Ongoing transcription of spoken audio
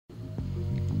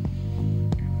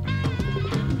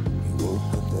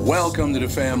Welcome to the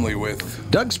family with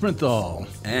Doug Sprinthal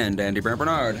and Andy Brant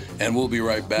Bernard. And we'll be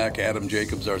right back. Adam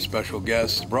Jacobs, our special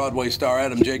guest. Broadway star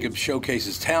Adam Jacobs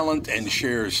showcases talent and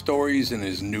shares stories in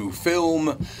his new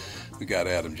film. We got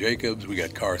Adam Jacobs, we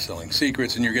got Car Selling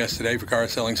Secrets, and your guest today for Car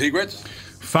Selling Secrets,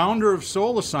 founder of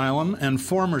Soul Asylum and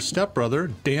former stepbrother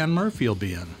Dan Murphy will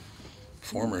be in.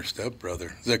 Former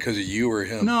stepbrother. Is that because of you or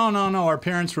him? No. Our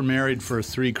parents were married for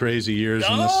 3 crazy years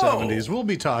in the 70s. We'll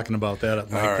be talking about that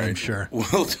at length, I'm sure.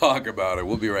 We'll talk about it.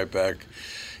 We'll be right back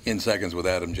in seconds with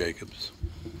Adam Jacobs.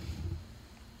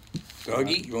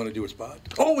 Dougie, you want to do a spot?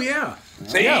 Oh, yeah.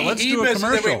 See, yeah, let's do a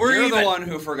commercial. You're the one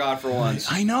who forgot for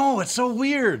once. I know, it's so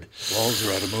weird.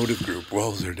 Walser Automotive Group,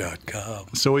 Walser.com.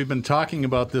 So we've been talking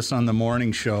about this on the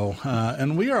morning show,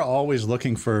 and we are always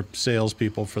looking for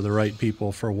salespeople, for the right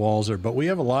people for Walser, but we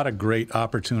have a lot of great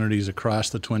opportunities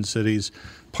across the Twin Cities,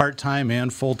 part-time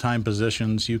and full-time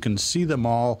positions. You can see them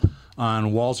all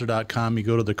on Walser.com. You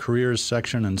go to the careers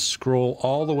section and scroll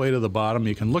all the way to the bottom.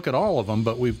 You can look at all of them,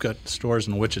 but we've got stores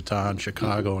in Wichita and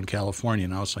Chicago and California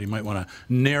now, so you might want to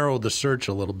narrow the search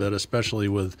a little bit, especially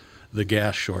with the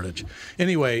gas shortage.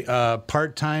 Anyway,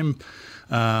 part-time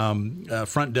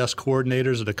front desk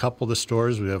coordinators at a couple of the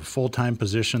stores. We have a full-time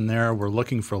position there. We're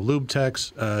looking for lube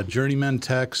techs, journeyman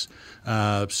techs,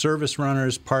 service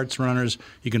runners, parts runners.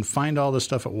 You can find all this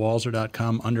stuff at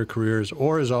Walser.com under careers,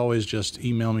 or as always, just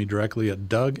email me directly at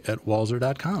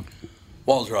doug@walser.com.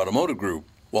 Walser Automotive Group,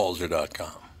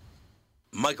 Walser.com.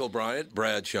 Michael Bryant,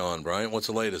 Bradshaw and Bryant, what's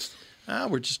the latest?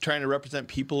 We're just trying to represent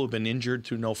people who've been injured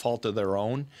through no fault of their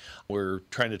own. We're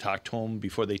trying to talk to them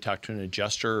before they talk to an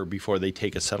adjuster or before they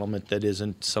take a settlement that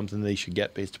isn't something they should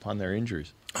get based upon their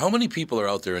injuries. How many people are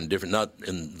out there in different, not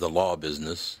in the law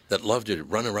business, that love to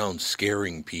run around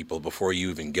scaring people before you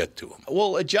even get to them?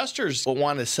 Well, adjusters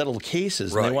want to settle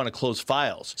cases and they want to close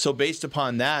files. So based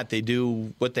upon that, they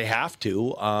do what they have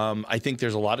to. I think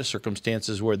there's a lot of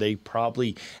circumstances where they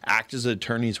probably act as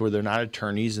attorneys where they're not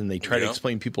attorneys, and they try to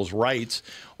explain people's rights,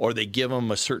 or they give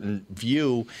them a certain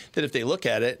view that if they look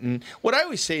at it. And what I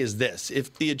always say is this: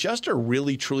 if the adjuster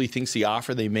really truly thinks the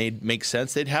offer they made makes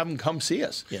sense, they'd have them come see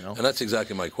us. And that's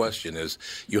exactly my question is,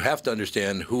 you have to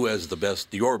understand who has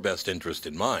your best interest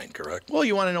in mind, correct? Well,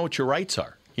 you want to know what your rights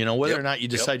are. Whether or not you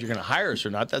decide you're going to hire us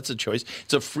or not, that's a choice.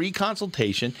 It's a free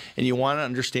consultation, and you want to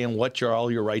understand what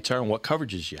all your rights are and what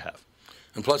coverages you have.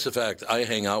 And plus the fact I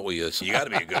hang out with you, so you got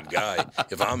to be a good guy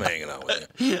if I'm hanging out with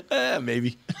you.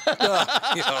 Maybe.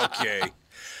 Okay.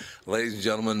 Ladies and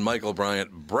gentlemen, Michael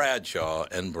Bryant, Bradshaw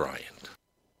and Bryant.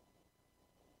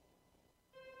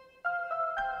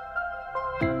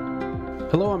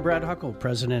 Hello, I'm Brad Huckle,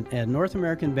 President at North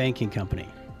American Banking Company.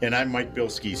 And I'm Mike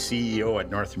Bilski, CEO at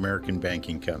North American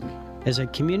Banking Company. As a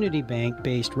community bank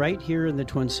based right here in the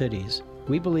Twin Cities,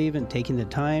 we believe in taking the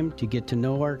time to get to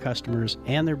know our customers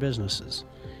and their businesses.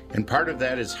 And part of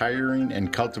that is hiring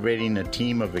and cultivating a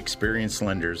team of experienced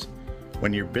lenders.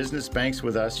 When your business banks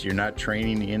with us, you're not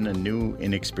training in a new,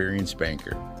 inexperienced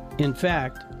banker. In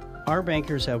fact, our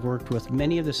bankers have worked with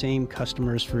many of the same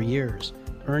customers for years,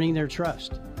 earning their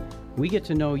trust. We get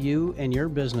to know you and your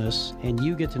business, and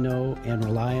you get to know and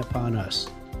rely upon us.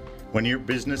 When your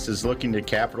business is looking to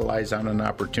capitalize on an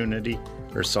opportunity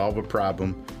or solve a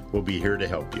problem, we'll be here to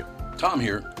help you. Tom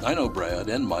here. I know Brad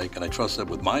and Mike, and I trust that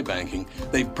with my banking,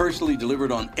 they've personally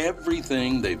delivered on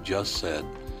everything they've just said.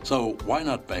 So why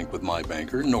not bank with my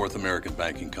banker, North American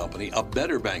Banking Company, a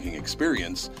better banking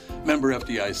experience, member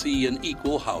FDIC, an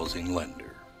equal housing lender.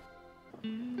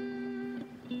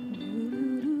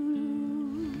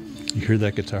 You hear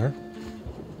that guitar?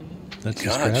 That's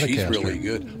God, a Stratocaster. she's really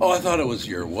good. Oh, I thought it was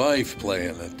your wife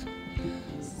playing it.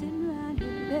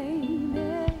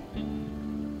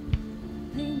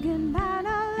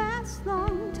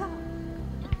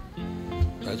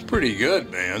 That's pretty good,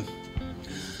 man.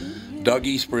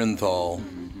 Dougie Sprinthal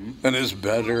and his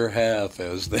better half,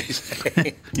 as they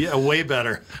say. Yeah, way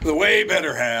better. The way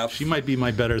better half. She might be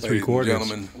my better three-quarters.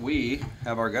 Gentlemen, We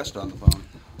have our guest on the phone.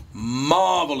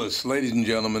 marvelous. Ladies and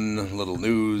gentlemen, a little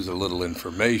news, a little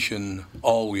information.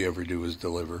 All we ever do is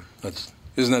deliver.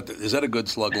 Is that a good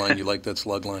slug line? You like that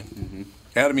slug line? Mm-hmm.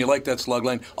 Adam, you like that slug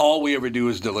line? All we ever do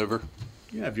is deliver.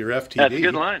 You have your FTD. That's a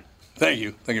good line. Thank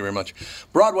you. Thank you very much.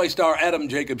 Broadway star Adam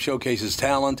Jacobs showcases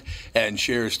talent and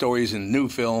shares stories in a new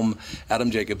film,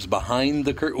 Adam Jacobs Behind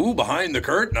the Curtain. Ooh, Behind the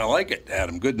Curtain. I like it,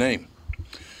 Adam. Good name.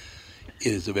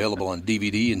 It is available on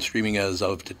DVD and streaming as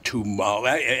of tomorrow.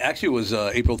 Actually, it was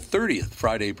April 30th,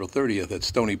 Friday, April 30th at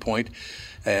Stony Point.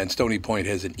 And Stony Point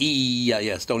has an E,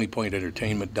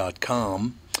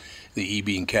 StonyPointEntertainment.com, the E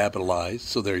being capitalized,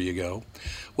 so there you go.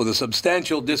 With a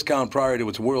substantial discount prior to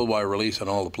its worldwide release on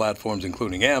all the platforms,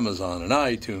 including Amazon and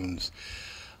iTunes.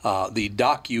 the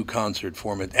docu-concert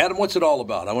format. Adam, what's it all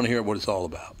about? I want to hear what it's all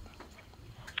about.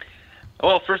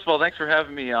 Well, first of all, thanks for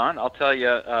having me on. I'll tell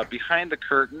you, Behind the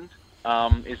Curtain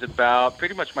is about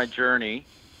pretty much my journey.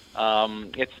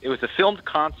 It was a filmed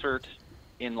concert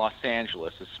in Los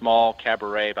Angeles, a small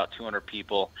cabaret, about 200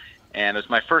 people. And it was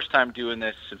my first time doing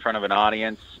this in front of an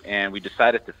audience, and we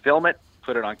decided to film it,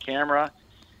 put it on camera.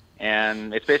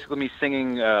 And it's basically me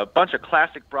singing a bunch of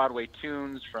classic Broadway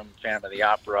tunes from Phantom of the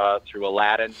Opera through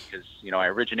Aladdin, because, I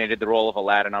originated the role of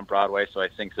Aladdin on Broadway, so I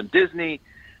sing some Disney,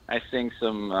 I sing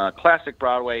some classic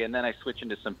Broadway, and then I switch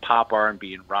into some pop,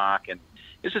 R&B, and rock. And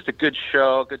it's just a good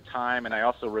show, a good time, and I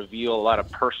also reveal a lot of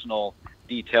personal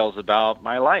details about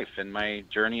my life and my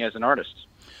journey as an artist.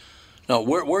 Now,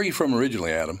 where are you from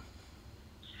originally, Adam?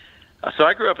 So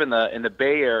I grew up in the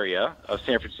Bay Area of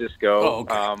San Francisco.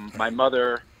 Oh, okay. My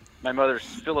mother's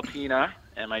Filipina,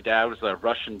 and my dad was a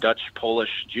Russian, Dutch,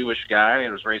 Polish, Jewish guy,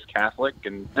 and was raised Catholic,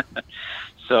 and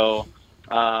so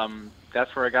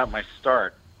that's where I got my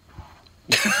start.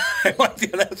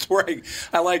 That's where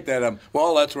I like that.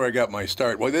 That's where I got my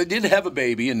start. Well, they did have a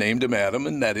baby and named him Adam,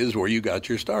 and that is where you got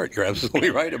your start. You're absolutely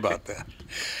right about that.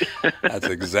 That's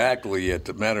exactly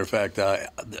it. Matter of fact, I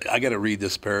got to read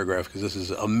this paragraph because this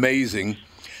is amazing.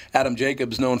 Adam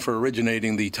Jacobs, known for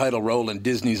originating the title role in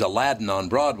Disney's Aladdin on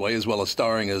Broadway, as well as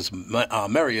starring as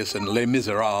Marius in Les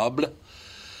Miserables.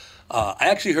 I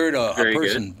actually heard a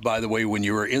person, by the way, when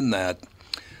you were in that,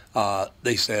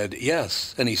 they said,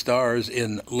 yes, and he stars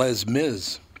in Les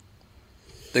Mis.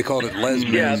 They called it Les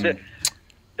Mis. Yeah,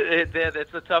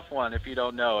 it's a tough one if you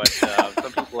don't know it.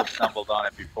 Some people have stumbled on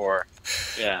it before.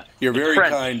 Yeah. You're very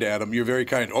kind, Adam. You're very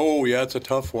kind. Oh, yeah, it's a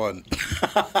tough one.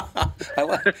 I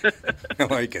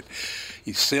like it.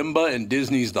 He's Simba in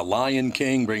Disney's The Lion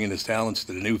King, bringing his talents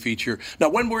to the new feature. Now,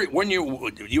 when you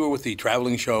were with the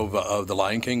traveling show of The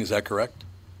Lion King, is that correct?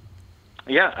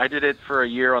 Yeah, I did it for a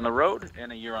year on the road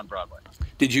and a year on Broadway.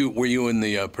 Were you in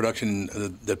the production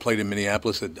that played in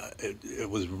Minneapolis? It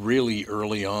was really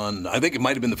early on. I think it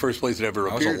might have been the first place it ever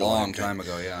appeared. That was a long time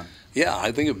ago, yeah. Yeah,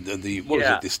 I think of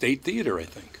the State Theater, I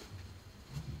think.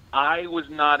 I was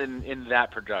not in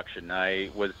that production. I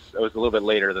was a little bit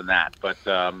later than that. But,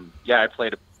 I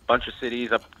played a bunch of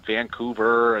cities, up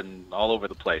Vancouver and all over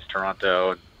the place,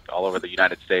 Toronto, and all over the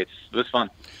United States. It was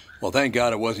fun. Well, thank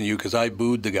God it wasn't you, because I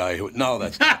booed the guy who... No,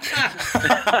 that's not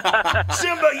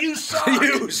Simba, you suck!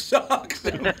 You suck!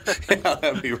 Yeah,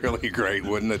 that'd be really great,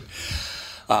 wouldn't it?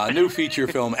 New feature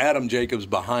film, Adam Jacobs,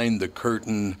 Behind the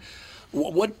Curtain.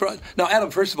 Now, Adam,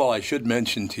 first of all, I should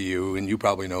mention to you, and you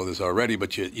probably know this already,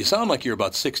 but you sound like you're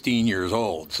about 16 years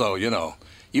old. So,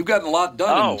 you've gotten a lot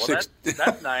done in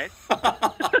that's nice.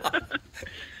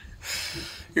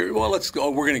 Let's go.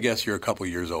 We're going to guess you're a couple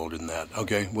years older than that.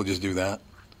 Okay, we'll just do that.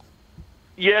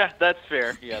 Yeah, that's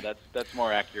fair. Yeah, that's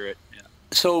more accurate. Yeah.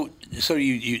 So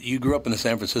you grew up in the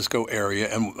San Francisco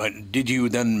area, and did you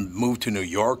then move to New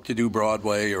York to do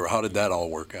Broadway, or how did that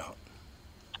all work out?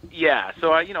 Yeah,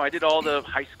 so I did all the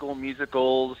high school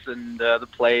musicals and the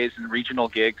plays and regional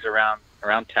gigs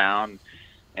around town,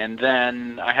 and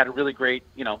then I had a really great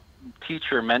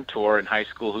teacher mentor in high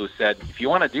school who said, if you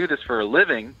want to do this for a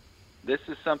living, this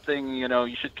is something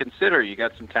you should consider. You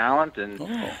got some talent, and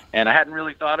I hadn't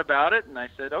really thought about it, and I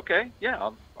said, okay,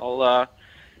 yeah,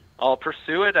 I'll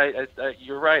pursue it.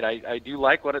 You're right. I do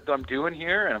like what I'm doing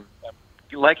here, and I'm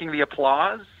liking the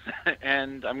applause,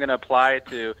 and I'm going to apply it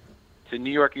to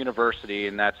New York University,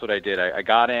 and that's what I did. I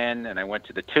got in, and I went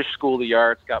to the Tisch School of the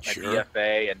Arts, got my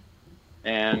BFA,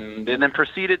 and then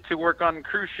proceeded to work on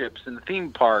cruise ships and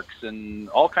theme parks and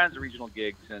all kinds of regional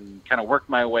gigs, and kind of worked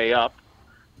my way up.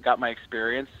 Got my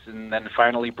experience, and then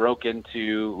finally broke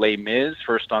into Les Mis,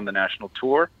 first on the national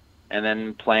tour, and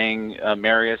then playing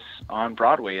Marius on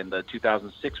Broadway in the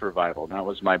 2006 revival. And that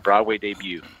was my Broadway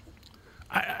debut.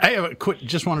 I have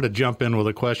just wanted to jump in with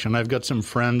a question. I've got some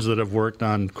friends that have worked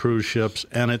on cruise ships,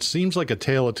 and it seems like a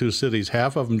tale of two cities.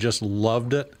 Half of them just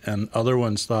loved it, and other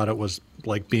ones thought it was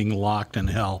like being locked in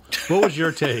hell. What was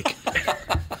your take?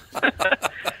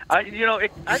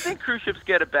 I think cruise ships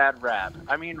get a bad rap.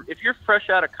 I mean, if you're fresh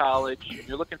out of college and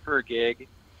you're looking for a gig,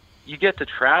 you get to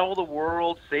travel the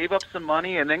world, save up some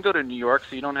money, and then go to New York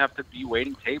so you don't have to be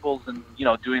waiting tables and,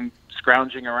 doing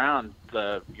scrounging around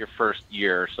your first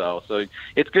year or so. So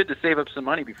it's good to save up some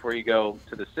money before you go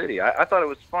to the city. I thought it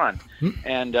was fun.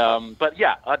 And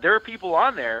there are people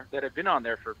on there that have been on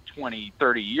there for 20,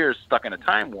 30 years stuck in a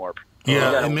time warp.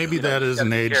 Yeah, and maybe that is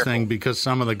an age thing, because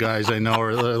some of the guys I know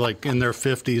are like in their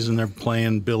 50s and they're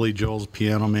playing Billy Joel's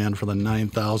Piano Man for the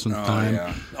 9,000th time.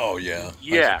 Yeah. Oh, yeah.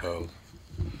 Yeah. I suppose.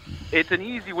 It's an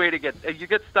easy way to get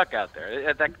stuck out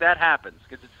there. That happens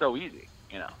because it's so easy,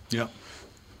 Yeah.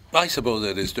 I suppose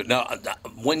it is. Now,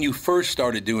 when you first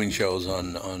started doing shows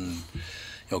on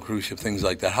cruise ship, things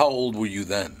like that, how old were you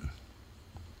then?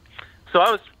 So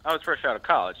I was fresh out of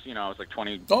college. I was like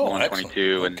 21,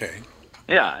 22, and okay.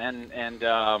 Yeah, and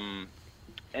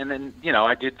then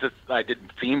I did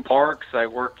theme parks. I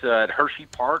worked at Hershey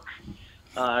Park.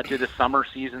 Did a summer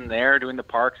season there, doing the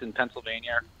parks in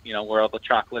Pennsylvania. Where all the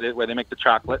chocolate is, where they make the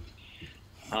chocolate.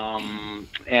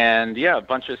 And yeah, a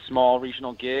bunch of small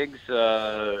regional gigs,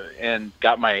 and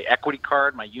got my equity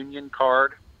card, my union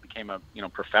card. Became a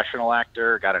professional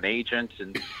actor. Got an agent,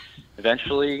 and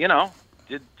eventually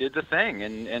did the thing,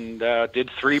 and did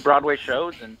 3 Broadway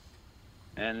shows,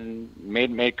 and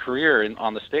made career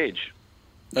on the stage.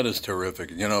 That is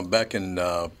terrific. Back in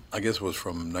I guess it was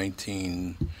from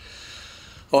 80,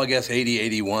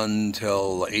 81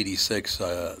 till 86.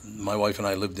 My wife and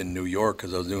I lived in New York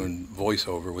because I was doing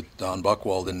voiceover with Don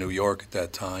Buchwald in New York at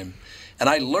that time. And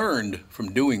I learned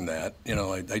from doing that.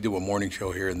 I do a morning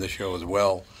show here and this show as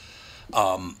well.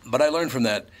 But I learned from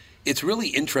that. It's really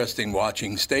interesting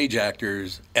watching stage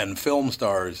actors and film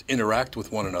stars interact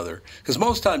with one another. Because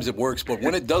most times it works, but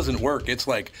when it doesn't work, it's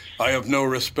like, I have no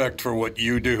respect for what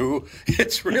you do.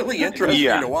 It's really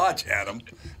interesting to watch, Adam.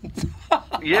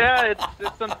 Yeah,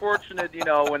 it's unfortunate,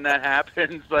 when that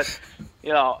happens. But,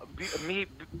 me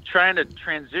trying to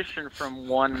transition from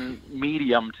one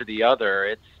medium to the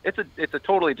other, it's a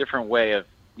totally different way of,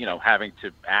 having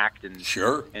to act. And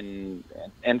sure. And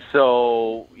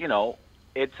so,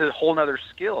 it's a whole nother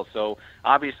skill. So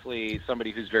obviously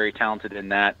somebody who's very talented in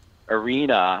that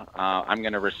arena, I'm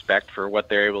going to respect for what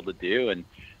they're able to do,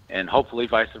 and hopefully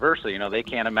vice versa. They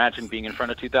can't imagine being in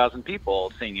front of 2,000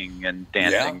 people singing and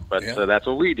dancing, but that's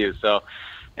what we do. So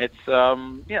it's,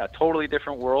 totally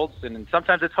different worlds. And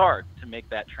sometimes it's hard to make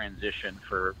that transition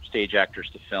for stage actors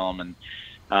to film.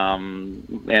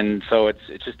 And so it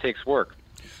just takes work.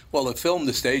 Well, the film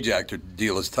to stage actor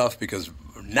deal is tough because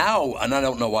now, and I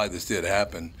don't know why this did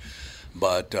happen,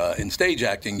 but in stage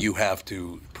acting you have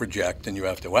to project and you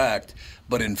have to act.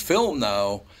 But in film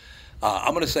now,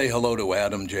 I'm going to say hello to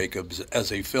Adam Jacobs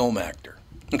as a film actor.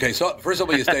 Okay, so first I'll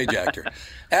be a stage actor.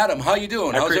 Adam, how you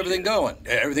doing? How's everything going?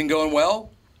 Everything going well?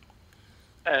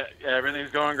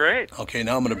 Everything's going great. Okay,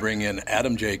 now I'm going to bring in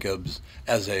Adam Jacobs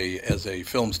as a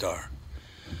film star.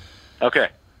 Okay.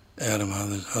 Adam,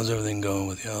 how's everything going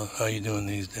with you? How are you doing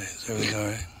these days? Everything all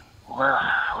right? Well,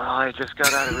 I just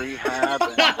got out of rehab,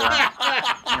 and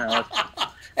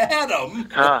Adam.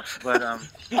 It's tough. But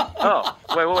oh,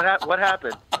 wait, what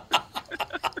happened?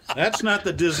 That's not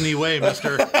the Disney way,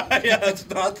 Mister. Yeah, that's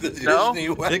not the Disney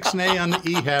way. Ixnay on the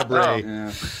Ehab Ray.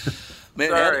 Yeah. Man,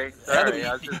 sorry, Adam,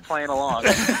 I was just playing along.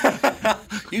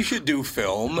 You should do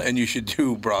film, and you should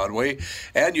do Broadway,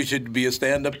 and you should be a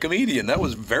stand-up comedian. That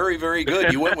was very, very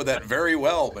good. You went with that very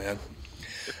well, man.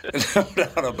 No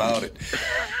doubt about it.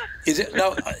 Is it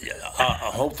now?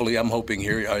 Hopefully, I'm hoping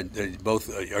here.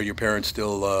 Are your parents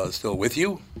still with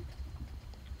you?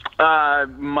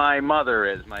 My mother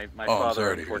is. My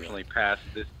father unfortunately passed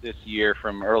this year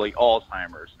from early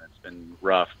Alzheimer's, and it's been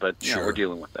rough. But we're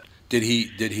dealing with that. Did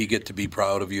he get to be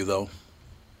proud of you though?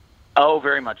 Oh,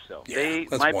 very much so. Yeah,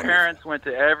 my parents went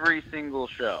to every single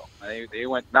show. They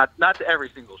went not to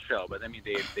every single show, but I mean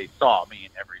they saw me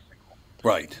in every single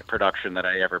production that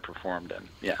I ever performed in.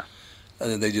 Yeah.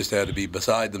 And they just had to be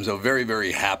beside them. So very,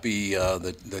 very happy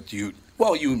that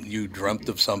you dreamt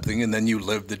of something and then you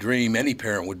lived the dream. Any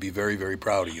parent would be very, very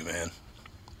proud of you, man.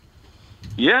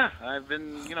 Yeah, I've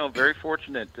been, very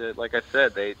fortunate. Like I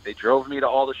said, they drove me to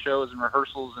all the shows and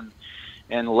rehearsals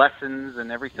and lessons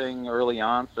and everything early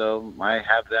on. So I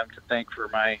have them to thank for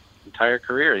my entire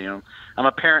career. I'm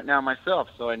a parent now myself,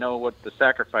 so I know what the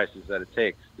sacrifices that it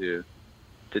takes to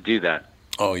do that.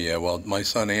 Oh, yeah. Well, my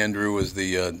son Andrew is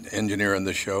the engineer on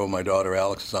the show. My daughter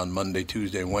Alex is on Monday,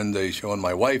 Tuesday, and Wednesday show, and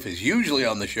my wife is usually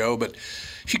on the show. But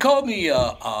she called me,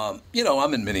 I'm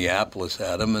in Minneapolis,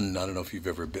 Adam, and I don't know if you've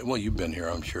ever been. Well, you've been here,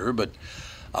 I'm sure. But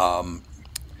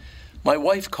my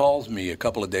wife calls me a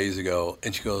couple of days ago,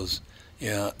 and she goes,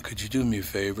 yeah, could you do me a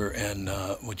favor, and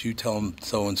would you tell him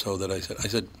so-and-so that I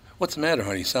said, what's the matter,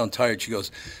 honey? You sound tired. She goes,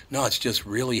 no, it's just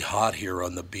really hot here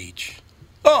on the beach.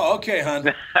 Oh, okay,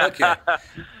 hon. Okay.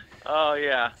 Oh,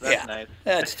 yeah. That's nice.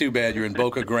 That's too bad you're in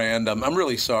Boca Grande. I'm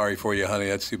really sorry for you, honey.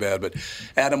 That's too bad. But,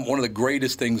 Adam, one of the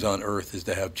greatest things on earth is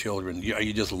to have children. Are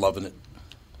you just loving it?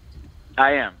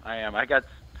 I am. I got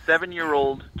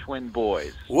 7-year-old twin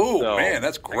boys. Whoa, so man,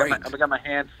 that's great. I got my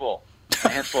hands full.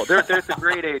 They're a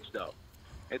great age, though.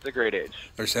 It's a great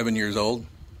age. They're 7 years old?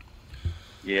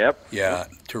 Yep. Yeah,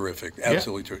 terrific.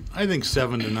 Absolutely terrific. I think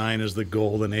 7 to 9 is the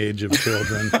golden age of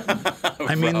children.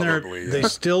 I mean, Probably, they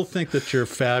still think that you're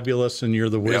fabulous and you're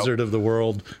the wizard of the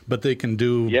world, but they can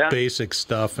do basic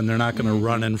stuff, and they're not going to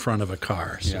run in front of a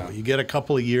car. So you get a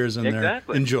couple of years in there,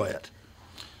 enjoy it.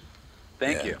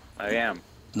 Thank you. I am.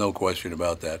 No question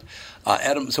about that,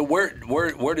 Adam. So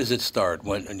where does it start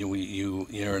when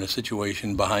you're in a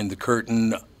situation behind the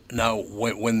curtain? Now,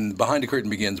 when behind the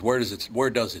curtain begins, where does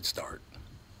it start?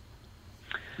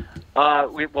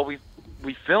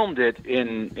 We filmed it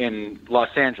in Los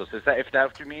Angeles. Is that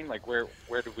what you mean? Like where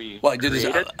do we? Well,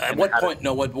 at what point?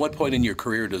 No, what point in your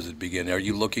career does it begin? Are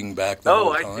you looking back the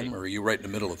whole time, or are you right in the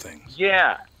middle of things?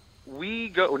 Yeah,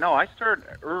 I started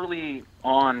early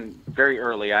on, very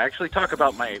early. I actually talk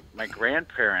about my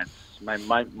grandparents,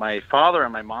 my father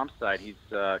on my mom's side. He's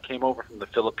came over from the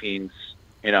Philippines.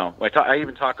 I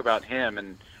even talk about him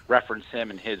and reference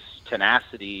him and his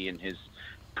tenacity and his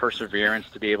perseverance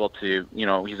to be able to,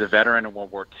 he's a veteran in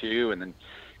World War II,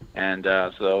 and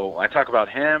so I talk about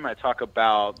him. I talk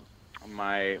about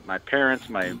my parents,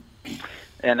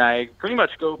 and I pretty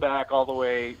much go back all the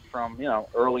way from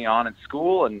early on in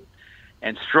school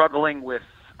and struggling with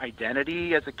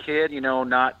identity as a kid.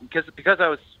 Not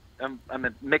because I'm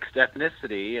a mixed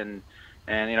ethnicity and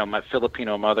my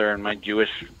Filipino mother and my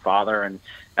Jewish father, and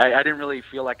I didn't really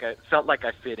felt like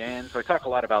I fit in. So I talk a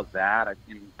lot about that,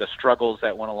 and the struggles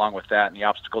that went along with that, and the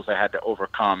obstacles I had to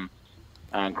overcome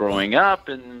growing up,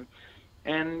 and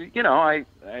I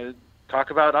talk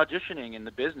about auditioning in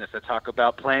the business. I talk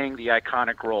about playing the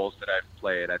iconic roles that I've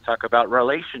played. I talk about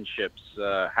relationships,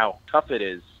 how tough it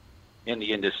is in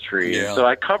the industry. Yeah. So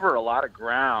I cover a lot of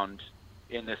ground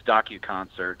in this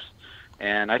docu-concert.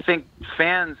 And I think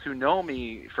fans who know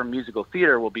me from musical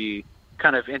theater will be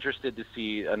kind of interested to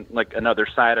see another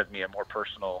side of me, a more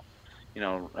personal,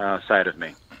 side of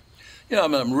me.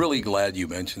 I'm really glad you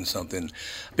mentioned something,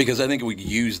 because I think we could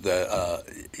use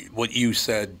what you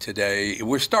said today.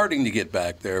 We're starting to get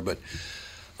back there, but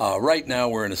right now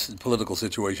we're in a political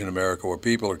situation in America where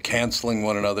people are canceling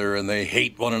one another and they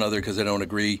hate one another because they don't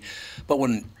agree. But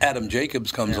when Adam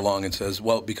Jacobs comes along and says,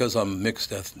 well, because I'm mixed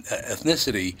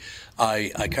ethnicity, I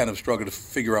kind of struggle to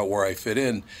figure out where I fit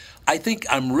in. I think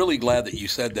I'm really glad that you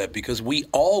said that, because we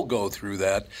all go through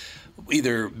that,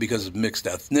 either because of mixed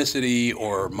ethnicity,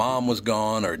 or mom was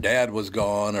gone, or dad was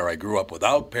gone, or I grew up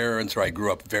without parents, or I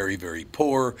grew up very, very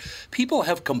poor. People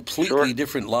have completely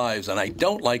different lives, and I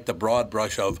don't like the broad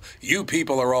brush of, you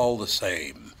people are all the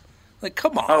same. Like,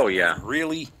 come on. Oh, yeah.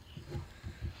 Really?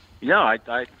 No,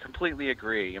 I completely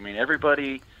agree. I mean,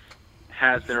 everybody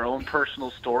has their own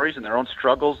personal stories and their own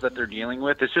struggles that they're dealing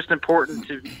with. It's just important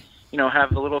to,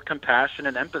 have a little compassion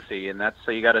and empathy, and that's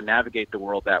so you got to navigate the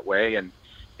world that way, and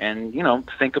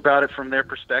think about it from their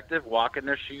perspective, walk in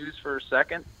their shoes for a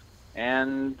second,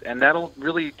 and that'll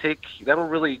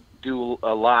really do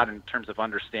a lot in terms of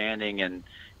understanding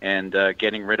and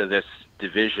getting rid of this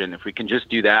division. If we can just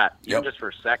do that, even just for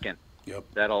a second,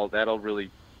 that'll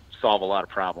really solve a lot of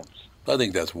problems. I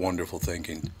think that's wonderful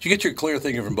thinking. Did you get your clear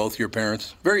thinking from both your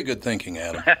parents? Very good thinking,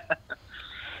 Adam.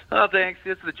 Oh, thanks.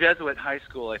 It's the Jesuit high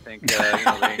school, I think.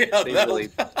 They really...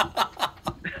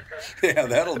 Yeah,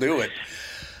 that'll do it.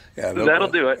 Yeah, that'll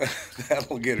do it.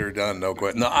 That'll get her done. No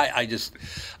question. No,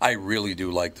 I really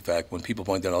do like the fact when people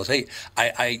point that out. Hey,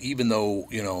 I even though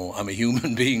I'm a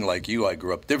human being like you, I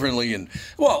grew up differently, and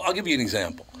I'll give you an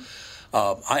example.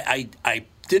 I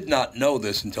did not know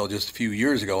this until just a few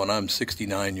years ago, and I'm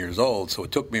 69 years old, so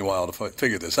it took me a while to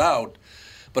figure this out.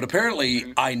 But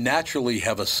apparently, I naturally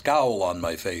have a scowl on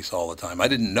my face all the time. I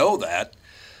didn't know that,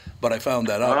 but I found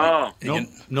that out. Oh,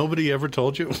 nobody ever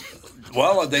told you?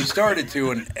 Well, they started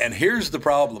to, and here's the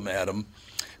problem, Adam.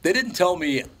 They didn't tell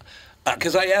me,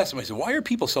 because I asked them, I said, why are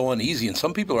people so uneasy? And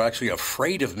some people are actually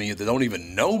afraid of me that don't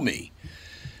even know me.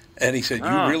 And he said,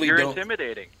 you're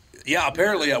intimidating. Yeah,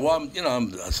 apparently. Well,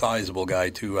 I'm a sizable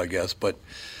guy, too, I guess. But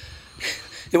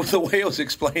the way it was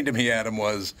explained to me, Adam,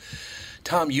 was,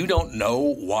 Tom, you don't know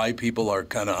why people are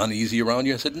kind of uneasy around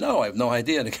you? I said, no, I have no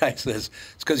idea. And the guy says,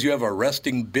 it's because you have a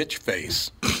resting bitch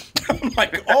face. I'm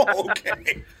like, oh,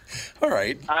 okay. All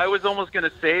right. I was almost going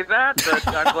to say that, but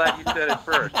I'm glad you said it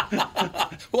first.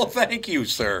 Well, thank you,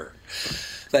 sir.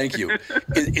 Thank you.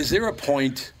 Is there a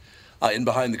point in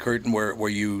Behind the Curtain where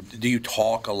do you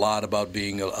talk a lot about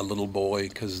being a little boy?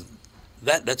 Because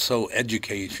that's so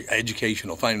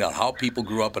educational, finding out how people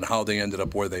grew up and how they ended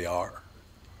up where they are.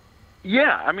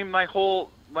 Yeah, I mean, my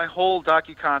whole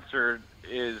docu-concert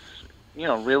is,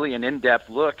 really an in-depth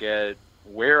look at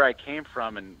where I came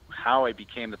from and how I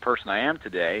became the person I am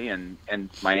today, and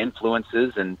my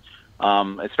influences and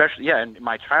especially, and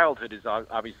my childhood is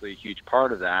obviously a huge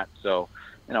part of that. So,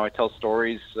 I tell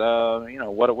stories,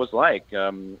 what it was like.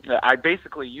 I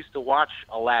basically used to watch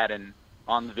Aladdin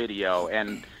on the video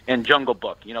and Jungle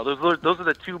Book. Those are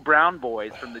the two brown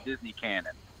boys from the Disney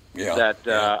canon that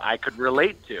I could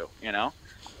relate to,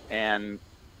 and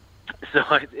so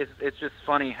it's just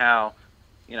funny how,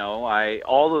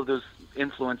 all of those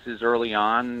influences early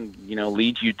on,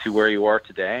 lead you to where you are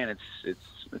today, and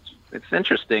it's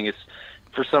interesting. It's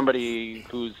for somebody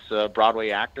who's a Broadway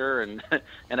actor and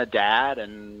a dad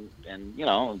and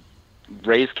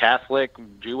raised Catholic,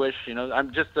 Jewish.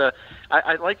 I'm just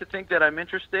I like to think that I'm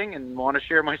interesting and want to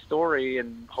share my story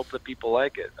and hope that people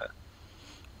like it.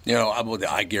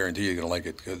 I guarantee you're going to like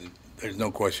it, because there's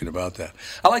no question about that.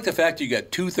 I like the fact you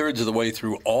got 2/3 of the way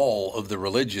through all of the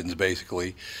religions,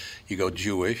 basically. You go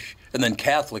Jewish, and then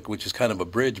Catholic, which is kind of a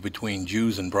bridge between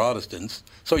Jews and Protestants.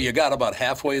 So you got about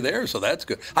halfway there, so that's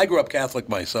good. I grew up Catholic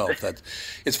myself.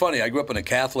 It's funny, I grew up in a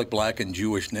Catholic, black, and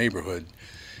Jewish neighborhood,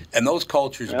 and those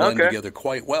cultures blend together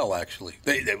quite well, actually.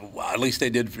 They, at least they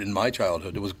did in my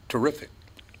childhood. It was terrific.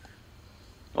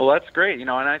 Well, that's great, and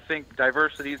I think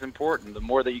diversity is important. The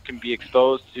more that you can be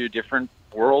exposed to different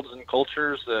worlds and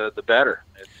cultures, the better.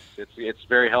 It's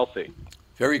very healthy.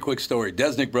 Very quick story.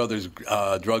 Desnick Brothers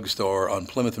drugstore on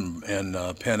Plymouth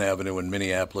and Penn Avenue in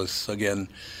Minneapolis. Again,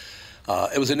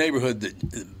 it was a neighborhood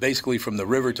that basically from the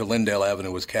river to Lyndale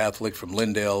Avenue was Catholic, from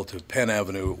Lyndale to Penn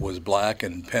Avenue was black,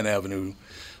 and Penn Avenue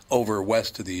over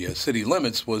west to the city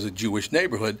limits was a Jewish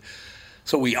neighborhood.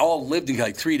 So we all lived in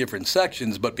like 3 different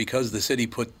sections, but because the city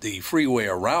put the freeway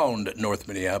around North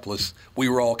Minneapolis, we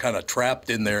were all kind of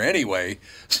trapped in there anyway.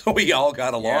 So we all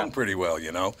got along pretty well,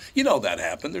 that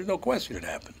happened. There's no question it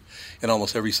happened. In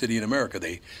almost every city in America,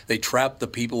 they trapped the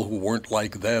people who weren't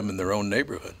like them in their own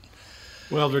neighborhood.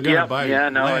 Well, they're going to buy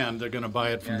land. They're going to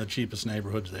buy it from the cheapest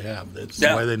neighborhoods they have. That's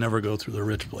why they never go through the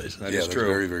rich places. That's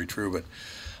very, very true. But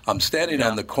I'm standing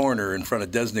on the corner in front of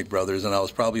Desnick Brothers, and I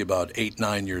was probably about 8,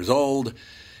 9 years old,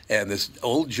 and this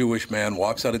old Jewish man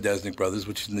walks out of Desnick Brothers,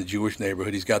 which is in the Jewish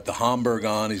neighborhood. He's got the Homburg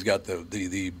on. He's got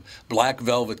the black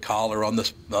velvet collar on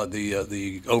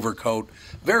the overcoat,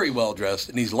 very well dressed,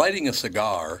 and he's lighting a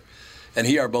cigar, and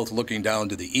he are both looking down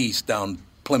to the east, down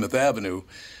Plymouth Avenue,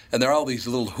 and there are all these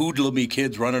little hoodlumi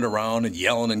kids running around and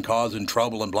yelling and causing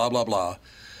trouble and blah, blah, blah.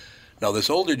 Now,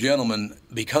 this older gentleman,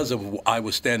 because of I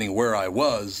was standing where I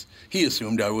was, he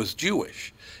assumed I was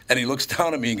Jewish. And he looks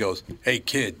down at me and goes, "Hey,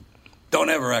 kid,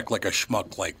 don't ever act like a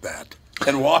schmuck like that,"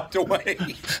 and walked away.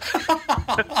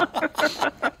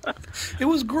 It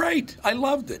was great. I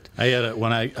loved it. I had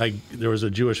there was a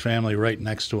Jewish family right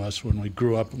next to us when I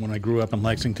grew up in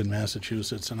Lexington,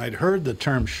 Massachusetts, and I'd heard the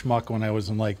term schmuck when I was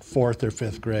in like 4th or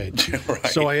 5th grade. Right.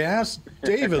 So I asked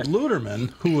David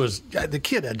Luderman, the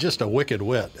kid had just a wicked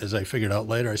wit, as I figured out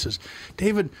later. I says,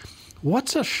 "David,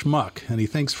 what's a schmuck?" And he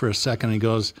thinks for a second and he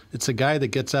goes, "It's a guy that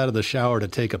gets out of the shower to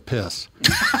take a piss."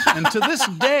 And to this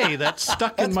day, that's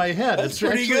stuck in my head. It's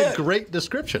actually a great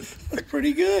description. That's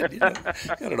pretty good. Got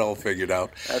it all figured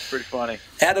out. That's pretty funny.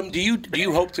 Adam, do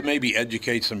you hope to maybe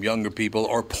educate some younger people,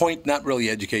 or not really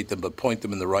educate them, but point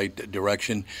them in the right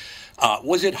direction?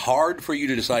 Was it hard for you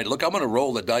to decide, look, I'm going to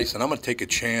roll the dice and I'm going to take a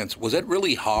chance? Was it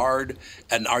really hard?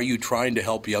 And are you trying to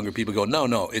help younger people go,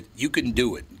 no, you can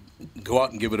do it. Go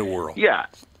out and give it a whirl. Yeah,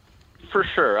 for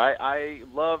sure. I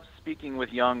love speaking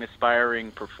with young,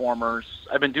 aspiring performers.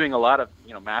 I've been doing a lot of,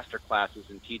 master classes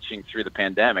and teaching through the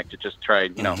pandemic to just try,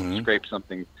 scrape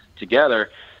something together.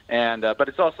 And but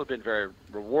it's also been very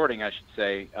rewarding, I should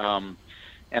say.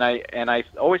 And I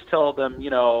always tell them,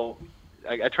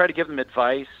 I try to give them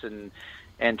advice and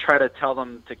try to tell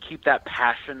them to keep that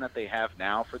passion that they have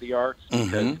now for the arts,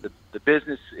 because the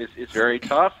business is very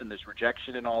tough and there's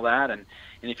rejection and all that. And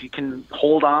if you can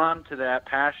hold on to that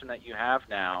passion that you have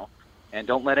now and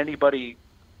don't let anybody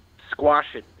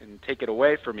squash it and take it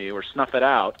away from you or snuff it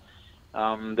out,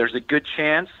 there's a good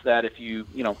chance that if you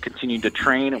continue to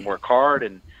train and work hard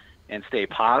and stay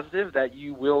positive, that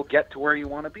you will get to where you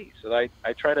want to be. So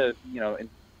I try to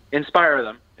inspire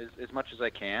them as much as I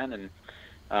can,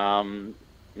 and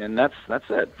that's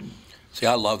it. See,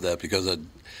 I love that, because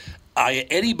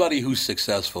anybody who's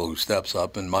successful, who steps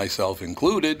up, and myself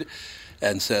included,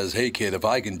 and says, "Hey, kid, if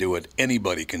I can do it,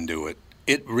 anybody can do it."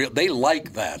 They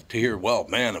like that, to hear, well,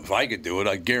 man, if I could do it,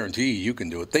 I guarantee you can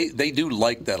do it. They do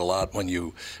like that a lot when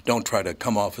you don't try to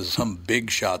come off as some big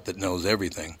shot that knows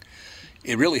everything.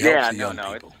 It really helps the young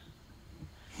people.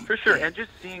 For sure, and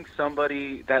just seeing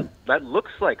somebody that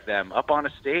looks like them up on a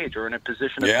stage or in a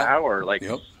position of power,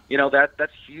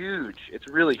 that's huge. It's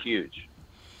really huge.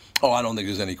 Oh, I don't think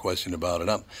there's any question about it.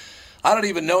 I don't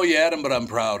even know you, Adam, but I'm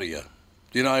proud of you.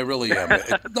 You know, I really am.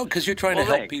 No, because you're trying to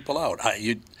help people out.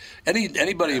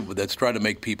 Anybody that's trying to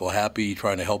make people happy,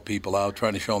 trying to help people out,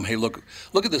 trying to show them, hey, look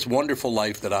at this wonderful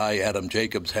life that I, Adam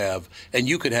Jacobs, have, and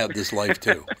you could have this life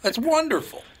too. That's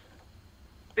wonderful.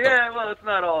 Yeah, well, it's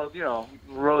not all,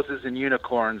 roses and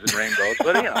unicorns and rainbows,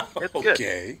 but, it's good.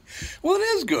 Okay. Well, it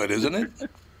is good, isn't it?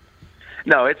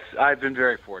 No, I've been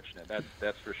very fortunate.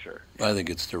 That's for sure. I think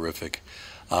it's terrific.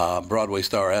 Broadway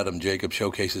star Adam Jacobs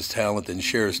showcases talent and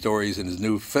shares stories in his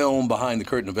new film, Behind the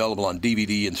Curtain, available on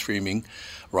DVD and streaming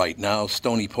right now.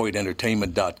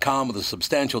 StonyPointEntertainment.com with a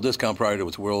substantial discount prior to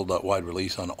its worldwide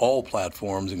release on all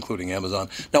platforms, including Amazon.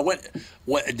 Now,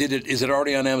 is it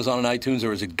already on Amazon and iTunes,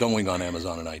 or is it going on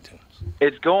Amazon and iTunes?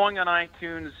 It's going on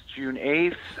iTunes June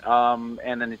 8th,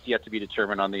 and then it's yet to be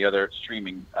determined on the other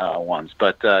streaming ones.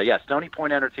 But,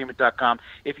 StonyPointEntertainment.com.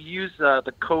 If you use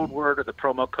the code word or the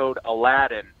promo code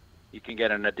Aladdin, you can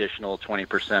get an additional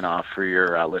 20% off for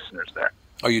your listeners there.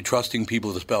 Are you trusting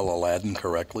people to spell Aladdin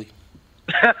correctly?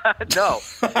 No,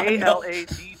 Aladdin.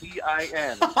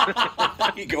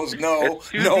 He goes, no. It's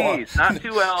two D's, not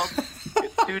two L's.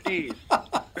 It's two D's.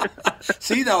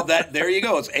 See, now there you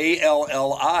go. It's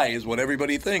ALLI is what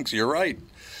everybody thinks. You're right.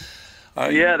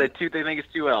 Yeah, they think it's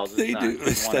two L's. They do.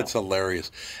 That's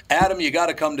hilarious. Adam, you got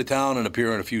to come to town and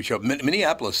appear in a few shows.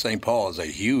 Minneapolis, St. Paul is a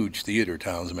huge theater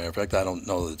town. As a matter of fact, I don't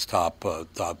know that it's top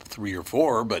 3 or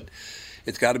 4, but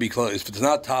it's got to be close. If it's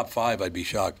not top 5, I'd be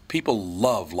shocked. People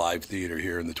love live theater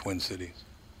here in the Twin Cities.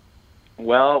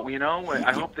 Well,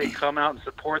 I hope they come out and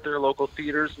support their local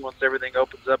theaters once everything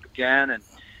opens up again,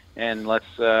 and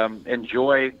let's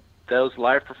enjoy those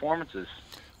live performances.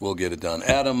 We'll get it done.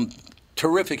 Adam,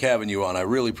 terrific having you on. I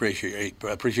really appreciate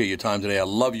your time today. I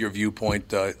love your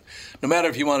viewpoint. No matter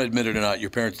if you want to admit it or not,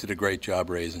 your parents did a great job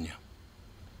raising you.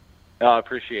 I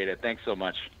appreciate it. Thanks so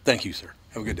much. Thank you, sir.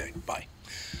 Have a good day. Bye.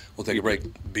 We'll take a break.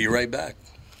 Be right back.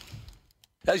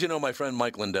 As you know, my friend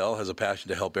Mike Lindell has a passion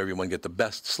to help everyone get the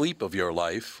best sleep of your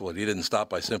life. Well, he didn't stop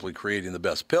by simply creating the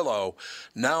best pillow.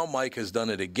 Now Mike has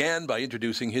done it again by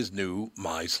introducing his new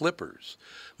My Slippers.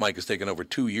 Mike has taken over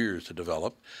 2 years to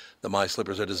develop. The My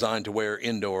Slippers are designed to wear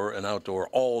indoor and outdoor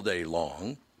all day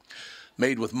long.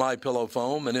 Made with MyPillow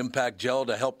foam and impact gel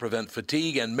to help prevent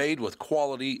fatigue, and made with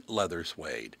quality leather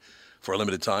suede. For a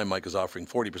limited time, Mike is offering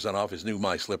 40% off his new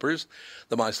My Slippers.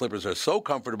 The My Slippers are so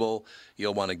comfortable,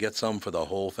 you'll want to get some for the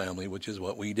whole family, which is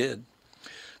what we did.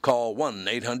 Call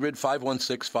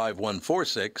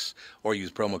 1-800-516-5146 or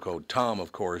use promo code TOM,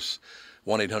 of course.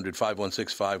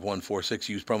 1-800-516-5146.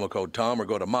 Use promo code TOM, or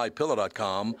go to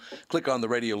MyPillow.com. Click on the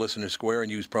radio listener square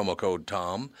and use promo code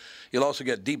TOM. You'll also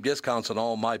get deep discounts on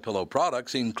all MyPillow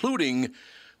products, including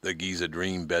the Giza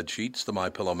Dream bed sheets, the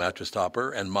MyPillow mattress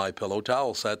topper, and MyPillow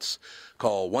towel sets.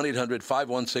 Call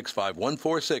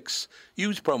 1-800-516-5146.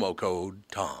 Use promo code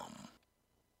TOM.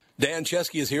 Dan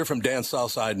Chesky is here from Dan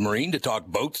Southside Marine to talk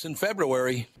boats in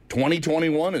February.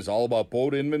 2021 is all about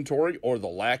boat inventory or the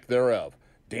lack thereof.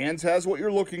 Dan's has what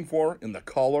you're looking for in the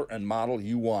color and model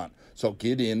you want. So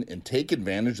get in and take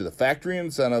advantage of the factory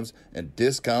incentives and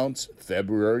discounts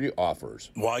February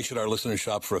offers. Why should our listeners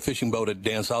shop for a fishing boat at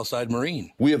Dan Southside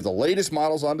Marine? We have the latest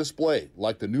models on display,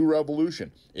 like the new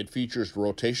Revolution. It features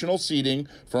rotational seating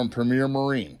from Premier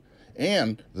Marine.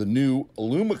 And the new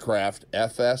Alumacraft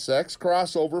FSX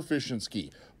crossover fishing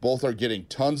ski. Both are getting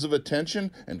tons of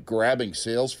attention and grabbing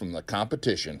sales from the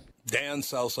competition. Dan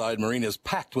Southside Marine is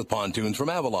packed with pontoons from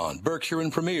Avalon, Berkshire,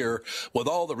 and Premier, with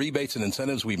all the rebates and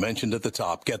incentives we mentioned at the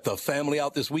top. Get the family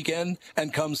out this weekend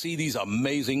and come see these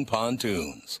amazing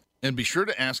pontoons. And be sure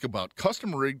to ask about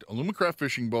custom-rigged Alumacraft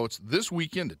fishing boats this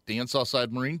weekend at Dan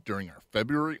Southside Marine during our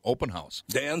February open house.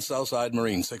 Dan Southside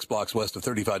Marine, 6 blocks west of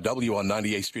 35W on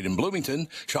 98th Street in Bloomington.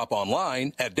 Shop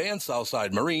online at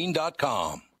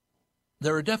dansouthsidemarine.com.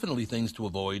 There are definitely things to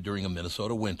avoid during a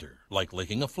Minnesota winter, like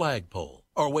licking a flagpole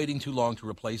or waiting too long to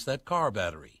replace that car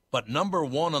battery. But number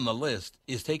one on the list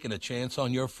is taking a chance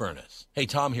on your furnace. Hey,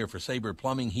 Tom here for Sabre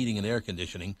Plumbing, Heating, and Air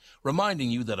Conditioning,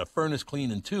 reminding you that a furnace clean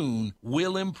and tune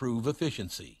will improve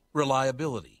efficiency,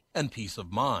 reliability, and peace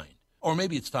of mind. Or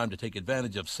maybe it's time to take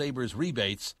advantage of Sabre's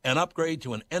rebates and upgrade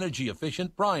to an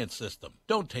energy-efficient Bryant system.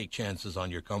 Don't take chances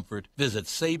on your comfort. Visit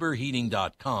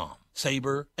SaberHeating.com.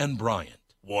 Sabre and Bryant.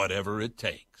 Whatever it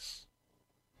takes.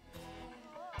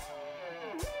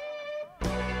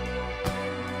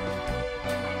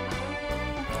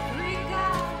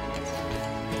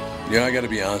 You know, I got to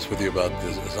be honest with you about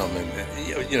this. Something.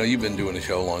 You know, you've been doing the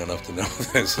show long enough to know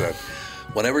this. That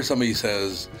whenever somebody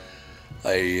says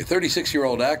a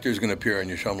 36-year-old actor is going to appear on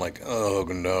your show, I'm like, oh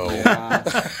no.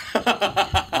 Yeah.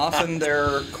 Often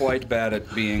they're quite bad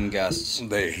at being guests.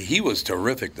 He was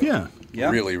terrific, though.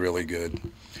 Yeah. Really, really good.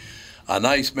 A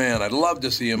nice man. I'd love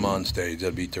to see him on stage.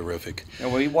 That'd be terrific.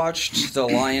 Yeah, we watched The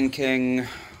Lion King.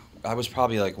 I was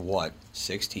probably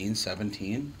 16,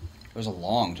 17? It was a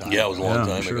long time Yeah, it was a long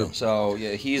time ago. So,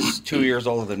 yeah, he's 2 years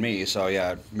older than me, so,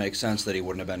 yeah, it makes sense that he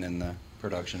wouldn't have been in the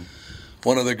production.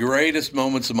 One of the greatest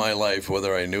moments of my life,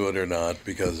 whether I knew it or not,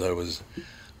 because I was...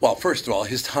 Well, first of all,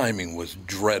 his timing was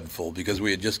dreadful because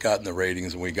we had just gotten the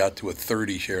ratings and we got to a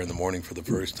 30 share in the morning for the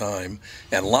first time.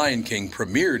 And Lion King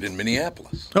premiered in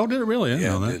Minneapolis. Oh, did it really? I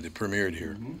didn't know that. It premiered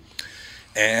here.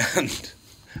 And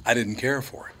I didn't care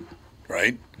for it,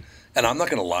 right? And I'm not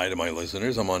going to lie to my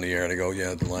listeners. I'm on the air and I go,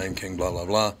 yeah, the Lion King, blah, blah,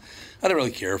 blah. I didn't really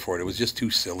care for it. It was just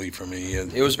too silly for me.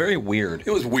 It was very weird.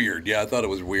 It was weird. Yeah, I thought it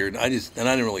was weird. And I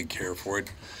didn't really care for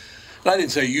it. And I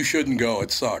didn't say, you shouldn't go, it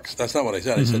sucks. That's not what I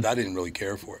said. I said, I didn't really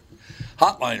care for it.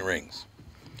 Hotline rings.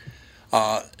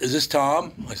 Is this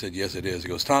Tom? I said, yes, it is. He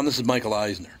goes, Tom, this is Michael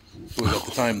Eisner, who was at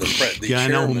the time the yeah, chairman. I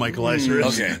know who Michael Eisner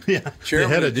is. Okay. Yeah, Chairman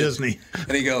the head of Disney.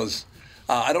 And he goes,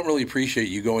 I don't really appreciate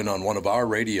you going on one of our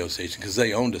radio stations, because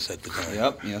they owned us at the time.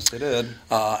 Yep, yes, they did.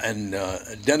 And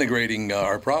denigrating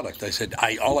our product. I said,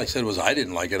 all I said was I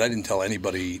didn't like it. I didn't tell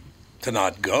anybody to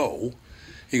not go.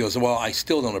 He goes, well, I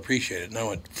still don't appreciate it. And I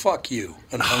went, fuck you,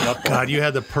 and hung up. God, you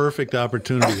had the perfect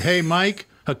opportunity. Hey, Mike,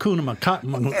 Hakuna Matata.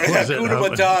 Hakuna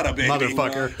Matata, baby.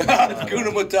 Motherfucker.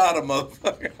 Hakuna Matata,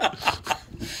 motherfucker.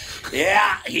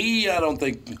 Yeah, I don't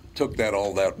think, took that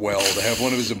all that well to have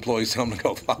one of his employees tell him to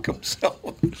go fuck himself.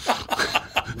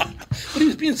 But he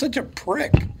was being such a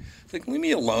prick. It's like, leave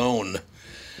me alone.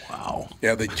 Wow.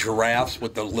 Yeah, the giraffes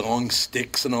with the long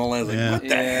sticks and all that. Like, what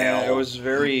the hell? It was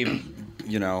very,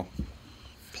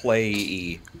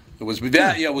 play-y. It was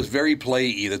very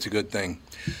play-y. That's a good thing.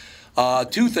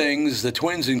 Two things. The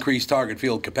Twins' increased target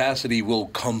field capacity will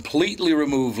completely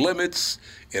remove limits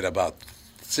in about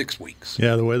 6 weeks.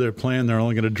 Yeah, the way they're playing, they're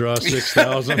only going to draw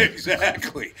 6,000.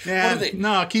 Exactly. Yeah,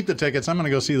 no, keep the tickets. I'm going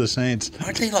to go see the Saints.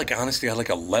 Aren't they honestly,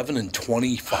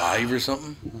 11-25 or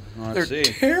something? They're see.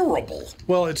 terrible.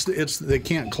 Well, they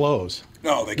can't close.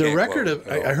 No, they can't. The record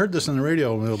I heard this on the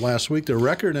radio last week. The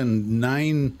record in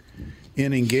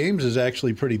 9-inning games is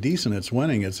actually pretty decent. It's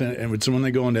winning. It's when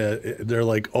they go into, they're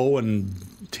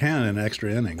 0-10 in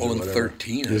extra innings.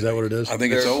 0-13. Is that what it is? I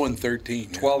think it's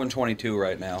 0-13. 12-22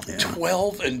 right now. Yeah.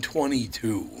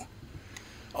 12-22.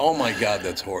 Oh my God,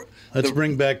 that's horrible. Let's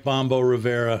bring back Bombo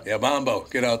Rivera. Yeah, Bombo,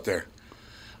 get out there.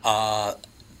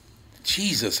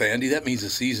 Jesus, Andy, that means the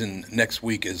season next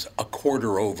week is a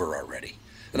quarter over already.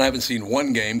 And I haven't seen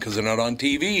one game because they're not on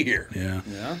TV here.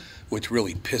 Yeah. Which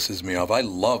really pisses me off. I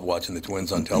love watching the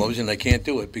Twins on television. I can't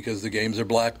do it because the games are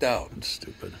blacked out. It's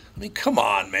stupid. I mean, come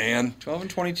on, man.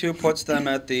 12-22 puts them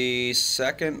at the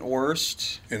second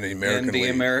worst in the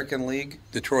American League.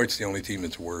 Detroit's the only team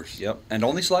that's worse. Yep, and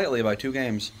only slightly by 2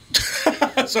 games.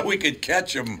 So we could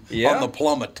catch them on the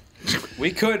plummet.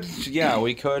 We could be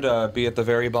at the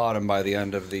very bottom by the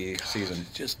end of the season.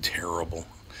 Just terrible.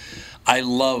 I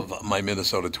love my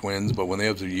Minnesota Twins, but when they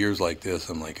have years like this,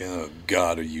 I'm like, oh,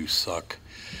 God, you suck.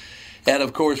 And,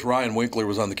 of course, Ryan Winkler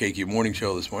was on the KQ Morning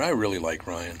Show this morning. I really like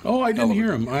Ryan. Oh, I didn't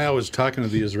hear him. I was talking to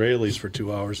the Israelis for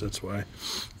 2 hours, that's why.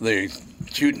 They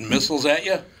shooting missiles at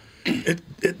you?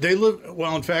 They live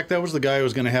well. In fact, that was the guy I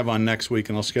was going to have on next week,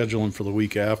 and I'll schedule him for the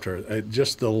week after.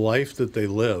 Just the life that they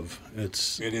live.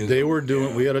 They were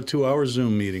doing. We had a 2-hour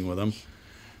Zoom meeting with them.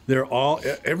 They're all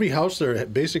every house there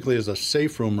basically is a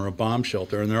safe room or a bomb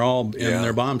shelter, and they're all in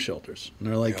their bomb shelters. And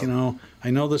they're like,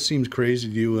 I know this seems crazy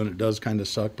to you, and it does kind of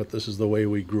suck, but this is the way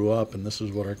we grew up, and this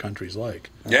is what our country's like.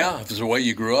 Yeah, if it's the way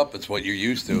you grew up, it's what you're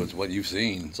used to. It's what you've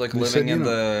seen. It's like living in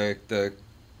the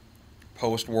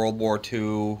post-World War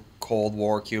II, Cold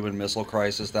War, Cuban Missile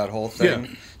Crisis, that whole thing.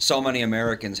 Yeah. So many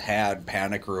Americans had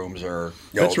panic rooms or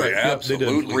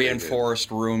absolutely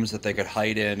reinforced rooms that they could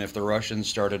hide in if the Russians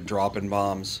started dropping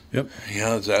bombs. Yep. Yeah,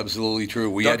 that's absolutely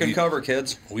true. Duck and cover,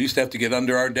 kids. We used to have to get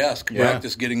under our desk,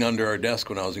 practice getting under our desk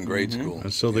when I was in grade school.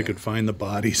 And so they could find the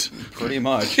bodies. Pretty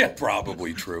much. Yeah,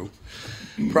 probably true.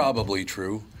 Probably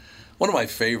true. One of my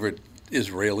favorite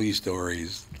Israeli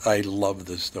stories, I love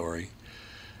this story.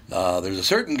 There's a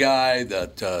certain guy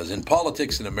that is in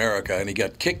politics in America, and he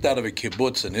got kicked out of a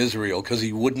kibbutz in Israel because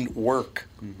he wouldn't work.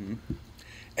 Mm-hmm.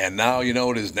 And now you know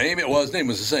what his name is? Well, his name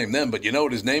was the same then, but you know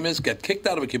what his name is? Got kicked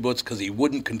out of a kibbutz because he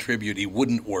wouldn't contribute, he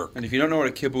wouldn't work. And if you don't know what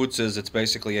a kibbutz is, it's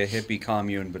basically a hippie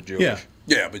commune, but Jewish.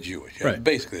 Yeah, but Jewish. Yeah. Right.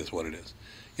 Basically, that's what it is.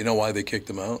 You know why they kicked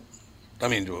him out? I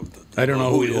mean, I don't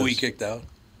know who he kicked out.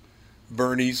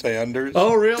 Bernie Sanders.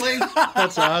 Oh, really?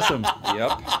 That's awesome.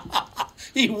 Yep.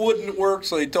 He wouldn't work,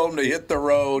 so they told him to hit the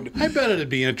road. I bet it'd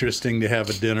be interesting to have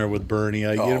a dinner with Bernie.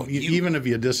 Even if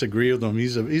you disagree with him,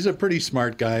 he's a pretty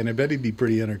smart guy, and I bet he'd be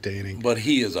pretty entertaining. But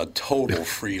he is a total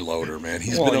freeloader, man.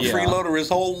 He's been a freeloader his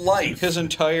whole life. His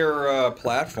entire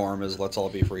platform is "Let's all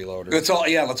be freeloaders."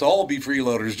 Let's all be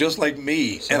freeloaders, just like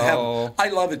me. So, I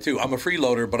love it too. I'm a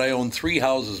freeloader, but I own 3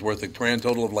 houses worth a grand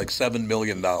total of like $7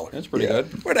 million. That's pretty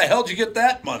good. Where the hell did you get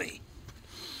that money?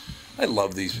 I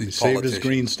love these He politicians. saved his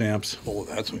green stamps. Oh,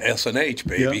 that's S&H,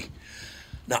 baby. Yep.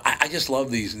 Now, I just love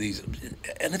these,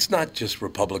 and it's not just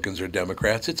Republicans or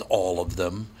Democrats. It's all of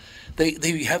them.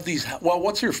 They have these. Well,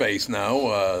 what's her face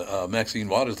now? Maxine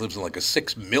Waters lives in like a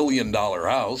 $6 million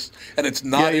house, and it's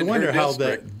not. Yeah, you in wonder her how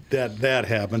district. that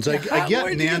happens. I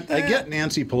get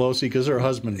Nancy Pelosi because her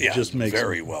husband just makes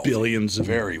billions of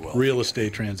real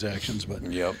estate transactions. But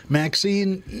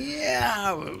Maxine,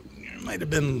 might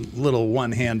have been a little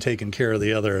one hand taking care of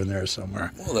the other in there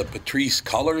somewhere. Well, that Patrice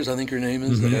Cullors, I think her name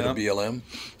is, the head of BLM.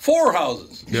 4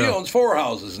 houses. She owns 4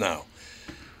 houses now.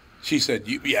 She said,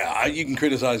 you can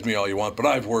criticize me all you want, but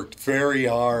I've worked very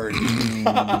hard.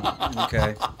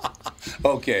 Okay.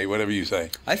 Okay, whatever you say.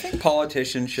 I think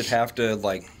politicians should have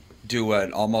to, do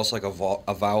almost like a vow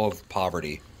of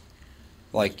poverty.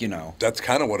 That's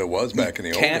kind of what it was back in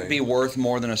the old days. Can't be worth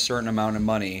more than a certain amount of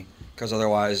money, because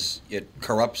otherwise it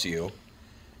corrupts you.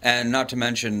 And not to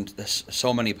mention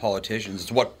so many politicians.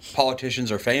 It's what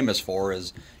politicians are famous for,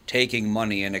 is taking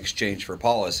money in exchange for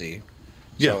policy.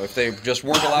 So if they just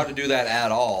weren't allowed to do that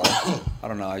at all, I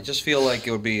don't know. I just feel like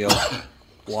it would be a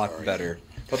lot better.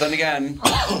 But then again,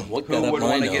 who would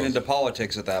want to get into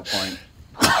politics at that point?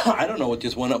 I don't know what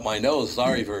just went up my nose.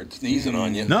 Sorry for sneezing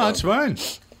on you. No, it's fine.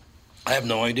 I have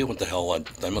no idea what the hell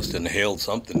I must have inhaled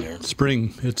something there. It's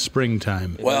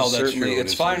springtime. Well, that's true.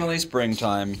 It's finally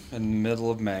springtime in the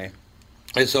middle of May.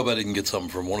 I just hope I didn't get something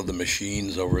from one of the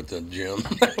machines over at the gym.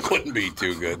 That wouldn't be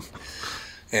too good.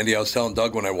 Andy, I was telling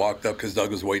Doug when I walked up, because Doug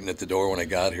was waiting at the door when I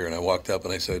got here, and I walked up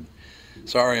and I said,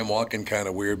 sorry, I'm walking kind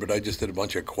of weird, but I just did a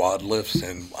bunch of quad lifts,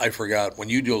 and I forgot, when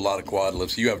you do a lot of quad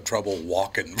lifts, you have trouble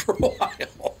walking for a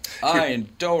while. I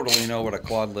totally know what a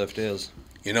quad lift is.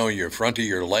 You know, your front of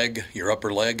your leg, your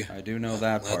upper leg? I do know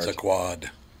that part. That's a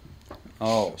quad.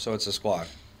 Oh, so it's a squat.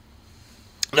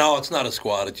 No, it's not a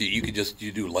squat.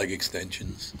 You do leg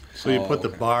extensions. So you put the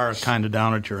bar kind of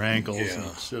down at your ankles and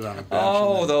sit on a bench.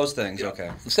 Oh, those things. Okay.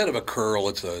 Instead of a curl,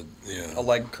 it's a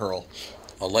leg curl.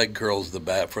 A leg curl is the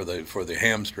bat for the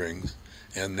hamstrings,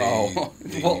 and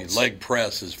the leg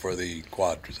press is for the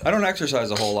quadriceps. I don't exercise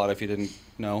a whole lot. If you didn't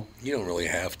know, you don't really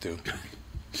have to.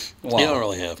 Well, you don't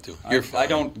really have to. You're fine. I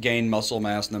don't gain muscle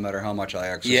mass no matter how much I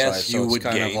exercise. Yes, so you it's would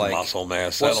kind gain of muscle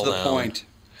mass. What's Settle the down. point?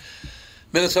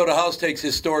 Minnesota House takes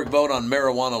historic vote on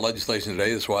marijuana legislation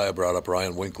today. That's why I brought up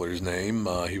Ryan Winkler's name.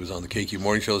 He was on the KQ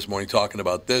Morning Show this morning talking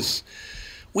about this.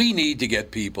 We need to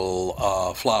get people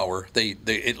flower.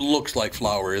 It looks like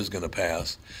flower is going to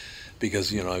pass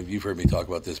because, you've heard me talk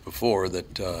about this before,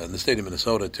 that in the state of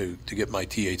Minnesota, to get my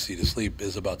THC to sleep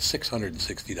is about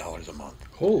 $660 a month.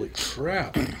 Holy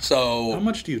crap. So how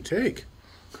much do you take?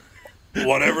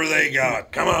 Whatever they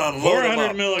got. Come on, load 'em 400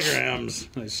 up. milligrams.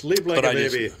 I sleep like a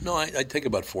baby. I take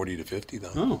about 40 to 50,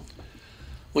 though. Oh.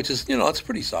 Which is, it's a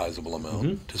pretty sizable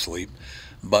amount to sleep.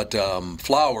 But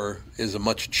flour is a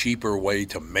much cheaper way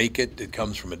to make it. It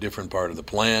comes from a different part of the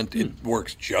plant. It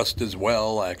works just as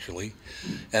well, actually.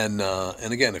 And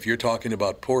again, if you're talking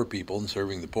about poor people and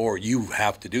serving the poor, you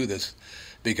have to do this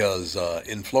because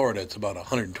in Florida it's about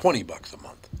 $120 a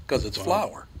month because it's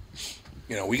flour.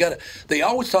 They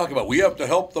always talk about we have to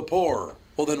help the poor.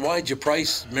 Well, then why'd you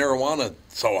price marijuana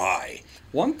so high?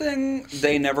 One thing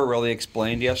they never really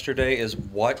explained yesterday is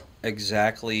what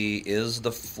exactly is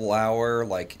the flour,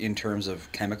 in terms of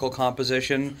chemical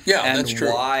composition. Yeah, and that's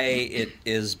true. Why it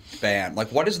is banned.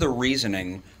 What is the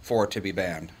reasoning for it to be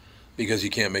banned? Because you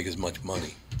can't make as much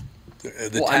money.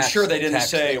 I'm sure they didn't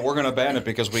say we're going to ban it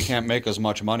because we can't make as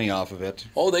much money off of it.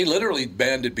 Oh, they literally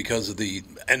banned it because of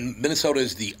and Minnesota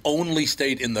is the only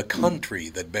state in the country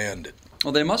that banned it.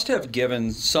 Well, they must have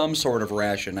given some sort of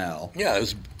rationale. Yeah, it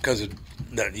was because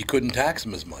you couldn't tax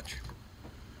them as much.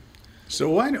 So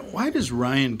why does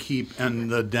Ryan and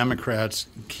the Democrats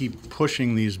keep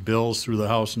pushing these bills through the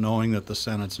House knowing that the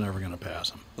Senate's never going to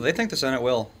pass them? Well, they think the Senate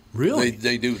will. Really?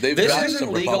 They do. This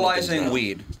isn't legalizing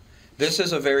weed. This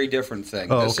is a very different thing.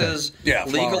 This is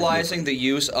legalizing the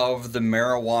use of the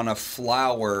marijuana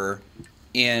flower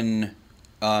in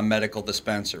medical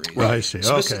dispensaries. Well, I see.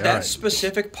 That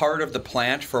specific part of the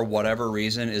plant, for whatever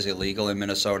reason, is illegal in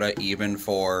Minnesota, even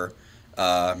for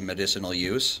medicinal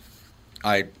use.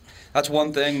 That's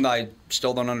one thing that I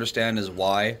still don't understand is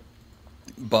why.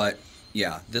 But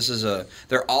Yeah, this is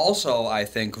they're also, I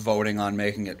think, voting on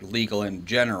making it legal in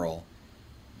general,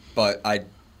 but I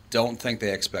don't think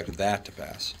they expected that to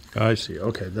pass. I see.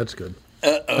 Okay, that's good.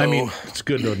 Uh-oh. I mean, it's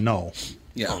good to know.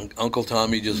 Yeah. Uncle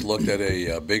Tommy just looked at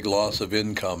a big loss of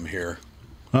income here.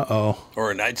 Uh-oh.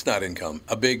 Or it's not income,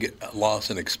 a big loss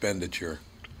in expenditure.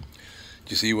 Do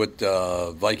you see what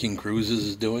Viking Cruises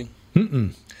is doing?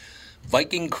 Mm-mm.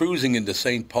 Viking Cruising into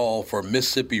St. Paul for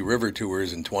Mississippi River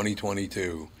Tours in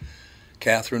 2022.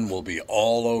 Catherine will be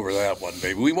all over that one,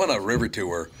 baby. We went on a river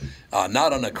tour,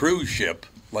 not on a cruise ship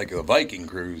like a Viking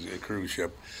cruise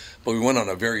ship, but we went on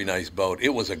a very nice boat. It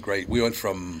was we went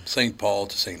from St. Paul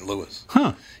to St. Louis.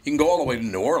 Huh. You can go all the way to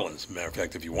New Orleans, as a matter of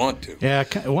fact, if you want to. Yeah,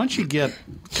 once you get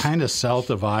kind of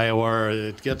south of Iowa,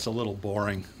 it gets a little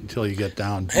boring until you get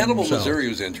down. Hannibal, south. Missouri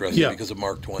was interesting because of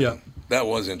Mark Twain. Yeah. That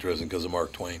was interesting because of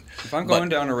Mark Twain. If I'm going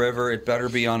down a river, it better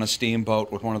be on a steamboat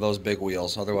with one of those big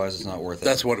wheels. Otherwise, it's not worth it.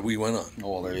 That's what we went on.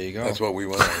 Oh, well, there you go. That's what we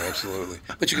went on, absolutely.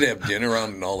 But you could have dinner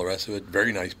on and all the rest of it.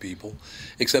 Very nice people.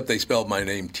 Except they spelled my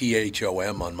name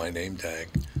Thom on my name tag.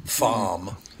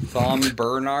 Thom. Thom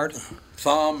Bernard?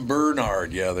 Thom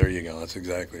Bernard. Yeah, there you go. That's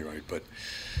exactly right. But,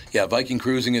 yeah, Viking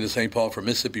Cruising into St. Paul for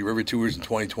Mississippi River Tours in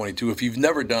 2022. If you've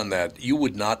never done that, you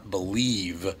would not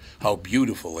believe how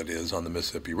beautiful it is on the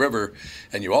Mississippi River.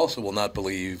 And you also will not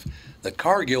believe that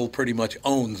Cargill pretty much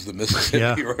owns the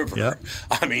Mississippi River. Yeah.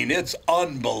 I mean, it's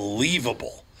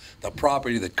unbelievable, the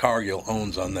property that Cargill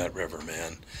owns on that river,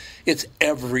 man. It's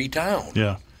every town.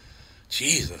 Yeah.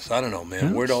 Jesus, I don't know,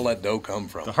 man. Where'd all that dough come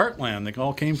from? The heartland, they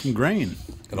all came from grain.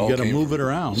 It You all got to came move from it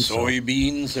around.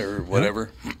 soybeans or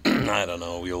whatever. I don't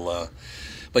know.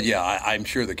 But yeah, I'm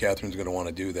sure that Catherine's going to want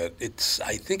to do that.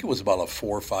 I think it was about a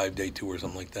 4 or 5 day tour or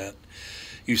something like that.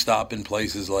 You stop in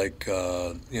places like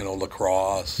La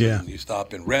Crosse. Yeah. And you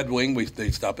stop in Red Wing.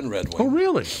 They stop in Red Wing. Oh,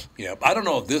 really? Yeah. I don't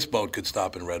know if this boat could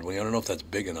stop in Red Wing. I don't know if that's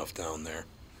big enough down there.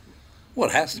 Well,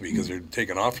 it has to be because they're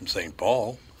taking off from St.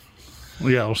 Paul.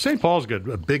 Well, St. Paul's got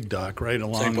a big dock right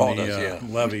along St. Paul the does,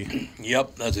 levee.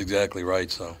 Yep, that's exactly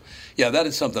right. So, yeah, that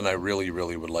is something I really,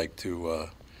 really would like to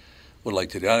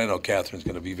do. I know Catherine's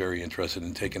going to be very interested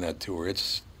in taking that tour.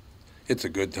 It's a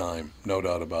good time, no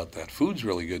doubt about that. Food's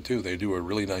really good too. They do a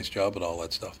really nice job at all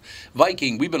that stuff.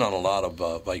 Viking, we've been on a lot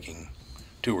of Viking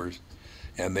tours,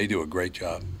 and they do a great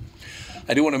job.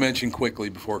 I do want to mention quickly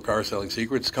before Car Selling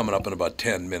Secrets, coming up in about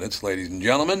 10 minutes, ladies and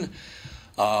gentlemen.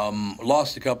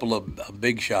 Lost a couple of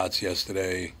big shots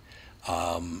yesterday.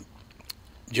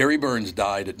 Jerry Burns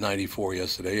died at 94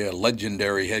 yesterday, a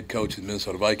legendary head coach of the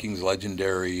Minnesota Vikings,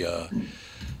 legendary in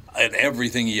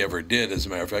everything he ever did, as a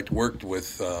matter of fact.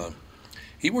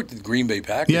 He worked at the Green Bay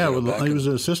Packers. Yeah, he was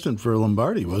an assistant for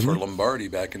Lombardi, wasn't he? For Lombardi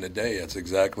back in the day, that's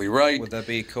exactly right. Would that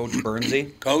be Coach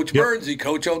Bernsey? Coach Bernsey,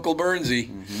 Coach Uncle Bernsey.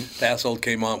 Passold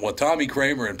came on. Well, Tommy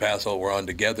Kramer and Passold were on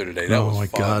together today. That was my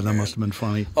fun, God, man. that must have been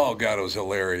funny. Oh, God, it was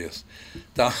hilarious.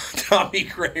 Tommy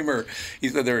Kramer, he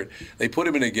said they put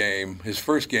him in a game. His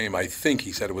first game, I think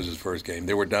he said it was his first game.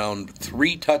 They were down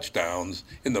 3 touchdowns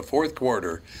in the fourth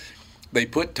quarter. They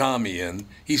put Tommy in.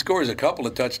 He scores a couple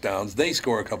of touchdowns. They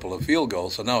score a couple of field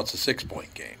goals. So now it's a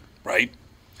 6-point game, right?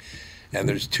 And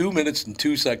there's 2 minutes and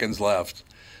 2 seconds left.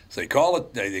 So they call a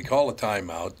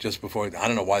timeout just before. I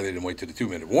don't know why they didn't wait to the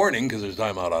 2-minute warning because there's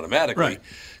timeout automatically. Right.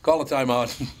 Call a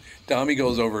timeout. Tommy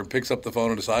goes over and picks up the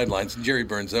phone on the sidelines. And Jerry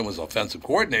Burns then was offensive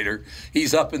coordinator.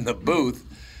 He's up in the booth.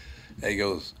 And he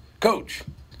goes, "Coach,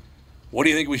 what do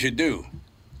you think we should do?"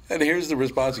 And here's the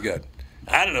response he got.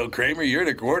 "I don't know, Kramer, you're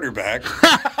the quarterback."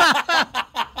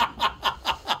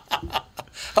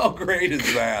 How great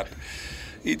is that?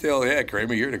 He tells,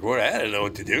 Kramer, you're the quarterback. I don't know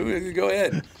what to do. Go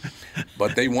ahead.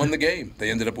 But they won the game. They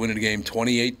ended up winning the game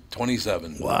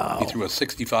 28-27. Wow. He threw a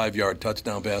 65-yard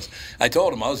touchdown pass. I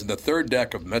told him I was in the third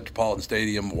deck of Metropolitan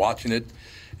Stadium watching it,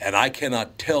 and I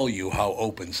cannot tell you how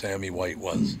open Sammy White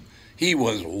was. He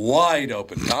was wide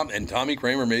open. Tommy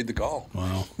Kramer made the call.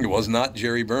 Wow. It was not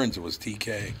Jerry Burns. It was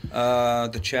TK.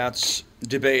 The chat's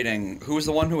debating. Who was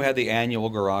the one who had the annual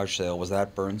garage sale? Was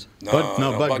that Burns? No,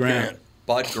 Bud Grant.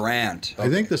 Bud Grant. I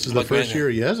think this is the first year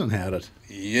he hasn't had it.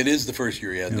 It is the first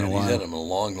year he had that. He's had him a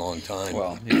long, long time.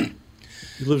 Well, yeah.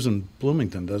 He lives in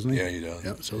Bloomington, doesn't he? Yeah, he does.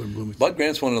 Yeah, southern Bloomington. Bud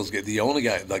Grant's one of those guys, the only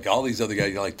guy, like all these other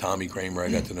guys, like Tommy Kramer, I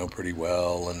got to know pretty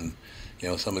well, and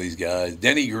some of these guys.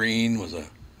 Denny Green was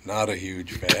not a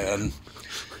huge fan.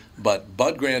 But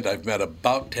Bud Grant I've met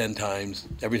about 10 times.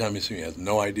 Every time you see me, he has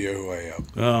no idea who I am.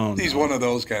 Oh, He's one of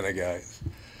those kind of guys.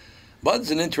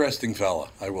 Bud's an interesting fella,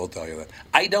 I will tell you that.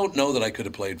 I don't know that I could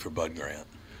have played for Bud Grant.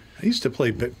 I used to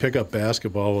play pickup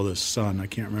basketball with his son. I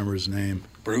can't remember his name.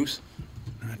 Bruce?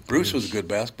 Bruce was a good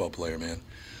basketball player, man.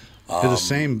 He had the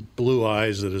same blue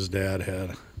eyes that his dad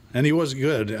had. And he was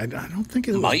good. I don't think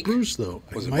it was Mike? Bruce, though.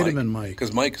 Was it it might have been Mike.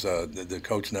 Because Mike's the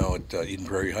coach now at Eden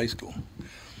Prairie High School.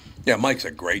 Yeah, Mike's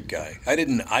a great guy.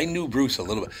 I knew Bruce a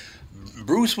little bit.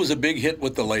 Bruce was a big hit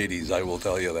with the ladies, I will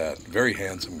tell you that. Very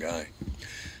handsome guy.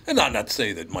 And not to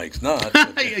say that Mike's not.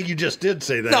 You just did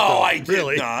say that. No, though. I did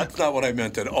Really? not. It's not what I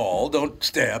meant at all. Don't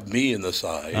stab me in the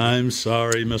side. I'm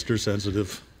sorry, Mr.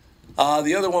 Sensitive.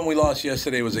 The other one we lost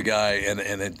yesterday was a guy,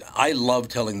 and I love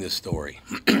telling this story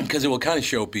because it will kind of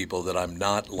show people that I'm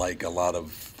not like a lot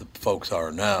of the folks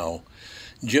are now.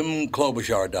 Jim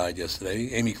Klobuchar died yesterday.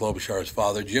 Amy Klobuchar's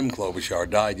father, Jim Klobuchar,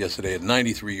 died yesterday at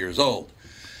 93 years old.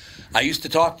 I used to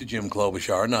talk to Jim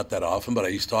Klobuchar, not that often, but I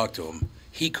used to talk to him.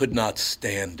 He could not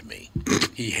stand me.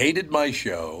 He hated my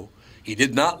show. He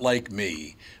did not like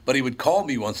me, but he would call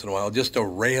me once in a while just to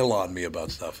rail on me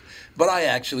about stuff. But I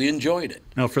actually enjoyed it.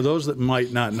 Now, for those that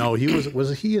might not know,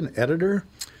 was he an editor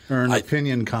or an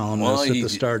opinion columnist at the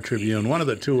Star Tribune? One of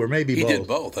the two, or maybe both. He did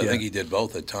both. I think he did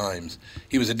both at times.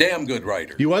 He was a damn good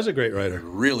writer. He was a great writer.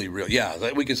 Really, really.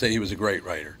 Yeah, we could say he was a great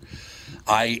writer.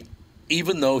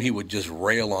 Even though he would just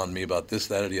rail on me about this,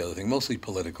 that, or the other thing, mostly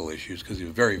political issues, because he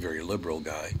was a very, very liberal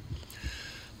guy.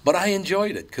 But I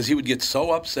enjoyed it because he would get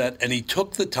so upset, and he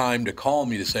took the time to call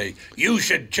me to say, "You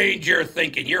should change your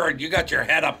thinking. You got your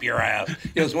head up your ass."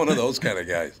 He was one of those kind of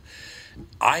guys.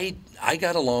 I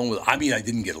got along with. I mean, I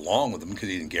didn't get along with him because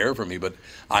he didn't care for me, but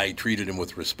I treated him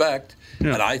with respect,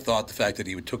 and I thought the fact that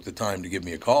he took the time to give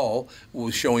me a call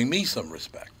was showing me some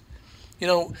respect. You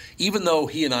know, even though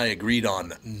he and I agreed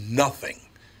on nothing,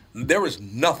 there was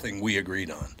nothing we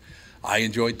agreed on. I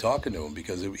enjoyed talking to him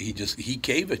because he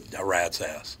gave it a rat's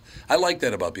ass. I like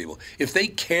that about people. If they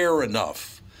care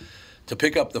enough to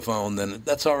pick up the phone, then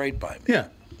that's all right by me. Yeah,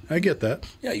 I get that.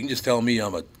 Yeah, you can just tell me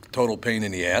I'm a total pain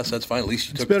in the ass. That's fine. At least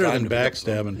you took the time. the time to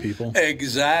backstabbing people.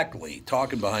 Exactly.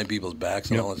 Talking behind people's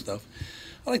backs and all that stuff.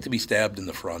 I like to be stabbed in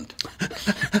the front.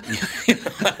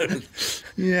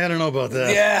 Yeah, I don't know about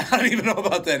that. Yeah, I don't even know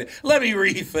about that. Let me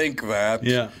rethink that.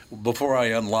 Yeah. Before I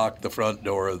unlock the front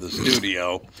door of the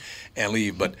studio and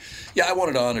leave. But yeah, I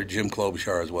wanted to honor Jim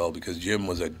Klobuchar as well because Jim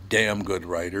was a damn good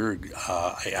writer.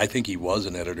 I think he was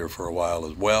an editor for a while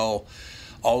as well.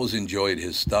 Always enjoyed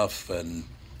his stuff. And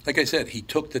like I said, he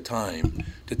took the time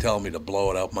to tell me to blow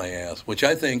it out my ass, which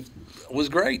I think was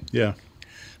great. Yeah.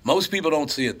 Most people don't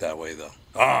see it that way, though.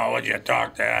 Oh, would you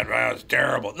talk that? Well, it's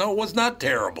terrible. No, it was not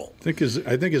terrible. I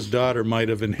think his daughter might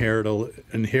have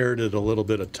inherited a little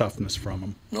bit of toughness from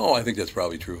him. No, I think that's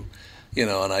probably true. You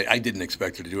know, and I didn't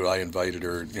expect her to do it. I invited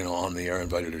her, on the air,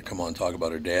 invited her to come on and talk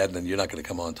about her dad. And then you're not going to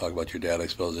come on and talk about your dad, I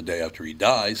suppose, the day after he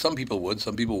dies. Some people would,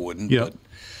 some people wouldn't. Yeah. But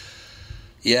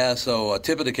yeah, so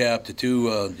tip of the cap to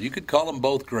two, you could call them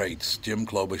both greats, Jim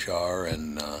Klobuchar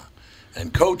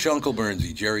and Coach Uncle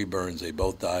Bernsey, Jerry Burns. They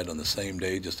both died on the same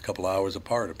day, just a couple hours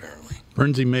apart, apparently.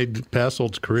 Bernsey made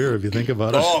Passold's career, if you think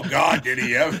about it. Oh, God, did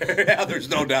he ever? Yeah, there's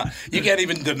no doubt. You can't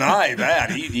even deny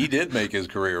that. He did make his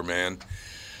career, man.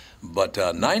 But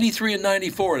 93 and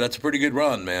 94, that's a pretty good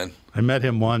run, man. I met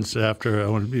him once after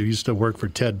I used to work for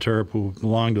Ted Turp, who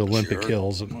belonged to Olympic Sure.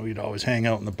 Hills, and we'd always hang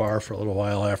out in the bar for a little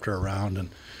while after a round, and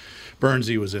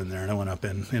Bernsey was in there, and I went up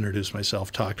and introduced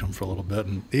myself, talked to him for a little bit,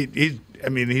 and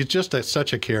he's just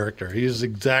such a character. He's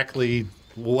exactly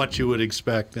what you would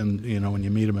expect, and when you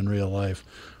meet him in real life,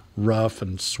 rough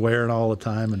and swearing all the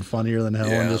time, and funnier than hell,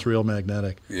 and just real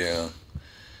magnetic. Yeah,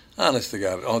 honest to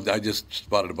God. I just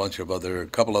spotted a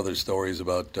couple other stories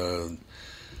about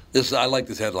this. I like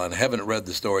this headline. I haven't read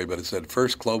the story, but it said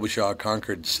first Klobuchar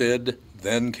conquered Sid,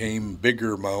 then came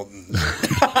bigger mountains.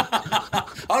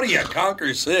 How do you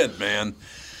conquer Sid, man?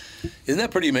 Isn't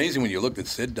that pretty amazing when you look that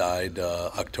Sid died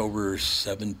October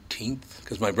 17th?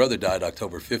 Because my brother died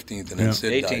October 15th, and then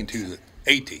Sid 18th. died Tuesday.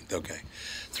 18th, okay.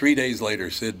 3 days later,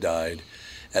 Sid died.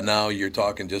 And now you're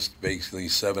talking just basically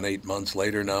 7-8 months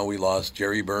later. Now we lost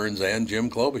Jerry Burns and Jim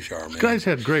Klobuchar, man. These guys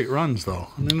had great runs, though.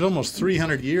 I mean, it's almost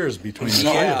 300 years between the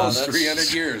Yeah, two. almost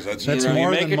 300 years. That's more you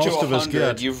than make it most to of us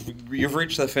 100, get. You've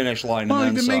reached the finish line Well,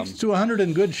 and you then can make some. it to 100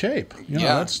 in good shape.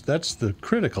 Yeah. That's the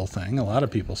critical thing. A lot of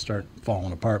people start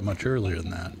falling apart much earlier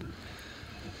than that.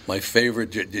 My favorite.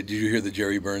 Did you hear the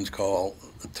Jerry Burns call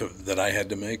that I had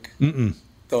to make? Mm-mm.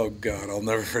 Oh, God, I'll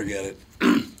never forget it.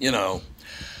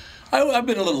 I've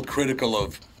been a little critical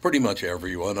of pretty much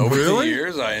everyone over the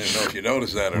years. I don't know if you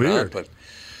noticed that or Weird. not,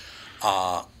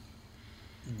 but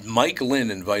Mike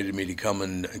Lynn invited me to come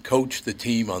and coach the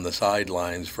team on the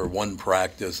sidelines for one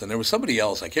practice, and there was somebody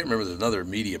else. I can't remember. There's another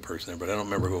media person there, but I don't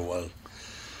remember who it was.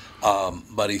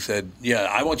 But he said, yeah,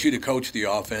 I want you to coach the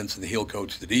offense, and he'll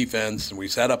coach the defense. And we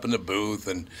sat up in the booth,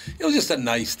 and it was just a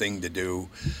nice thing to do.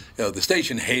 The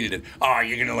station hated it. Oh,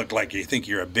 you're going to look like you think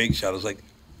you're a big shot. I was like,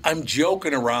 I'm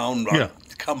joking around. Yeah.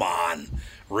 Come on,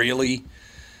 really?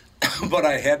 But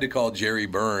I had to call Jerry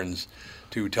Burns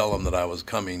to tell him that I was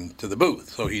coming to the booth,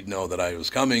 so he'd know that I was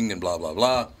coming and blah, blah,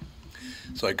 blah.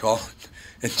 So I called,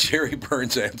 and Jerry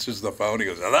Burns answers the phone. He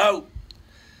goes, hello?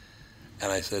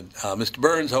 And I said, Mr.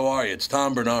 Burns, how are you? It's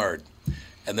Tom Bernard.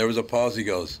 And there was a pause. He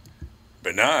goes,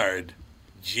 Bernard?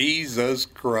 Jesus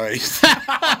Christ.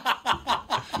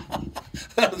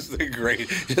 That was the great.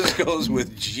 Just goes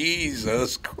with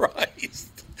Jesus Christ.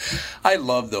 I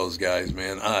love those guys,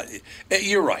 man.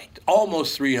 You're right.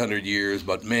 Almost 300 years,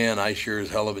 but man, I sure as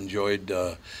hell have enjoyed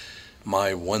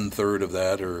my 1/3 of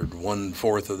that or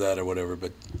 1/4 of that or whatever.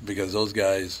 But because those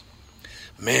guys,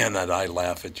 man, that I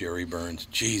laugh at Jerry Burns.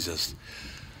 Jesus.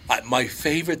 My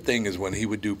favorite thing is when he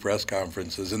would do press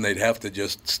conferences and they'd have to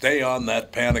just stay on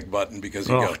that panic button because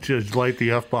he'd go, just light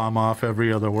the F-bomb off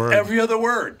every other word. Every other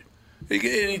word. And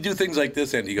he'd do things like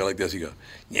this, and he'd go like this. He'd go,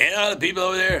 yeah, the people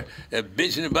over there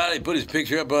bitching about it, put his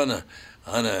picture up on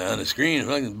the screen and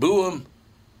fucking boo him.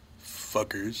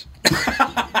 Fuckers.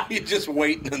 He'd just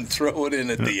wait and throw it in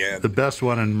at the end. The best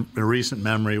one in recent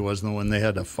memory was when they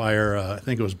had to fire, I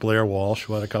think it was Blair Walsh,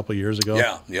 a couple of years ago?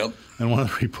 Yeah, yep. And one of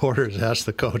the reporters asked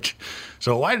the coach,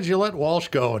 so why did you let Walsh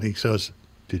go? And he says,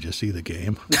 did you see the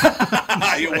game?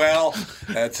 Well,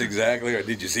 that's exactly right.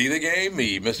 Did you see the game?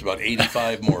 He missed about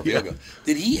 85 more field goals.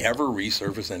 Did he ever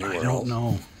resurface anywhere else? I don't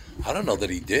know. I don't know that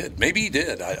he did. Maybe he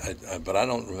did, but I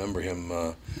don't remember him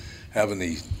having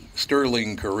the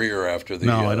sterling career after the...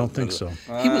 No, I don't think so.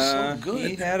 He was so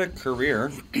good. He had a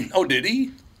career. Oh, did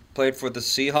he? Played for the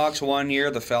Seahawks 1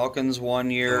 year, the Falcons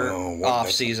 1 year,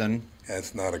 off-season.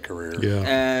 That's not a career. Yeah.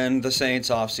 And the Saints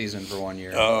off-season for 1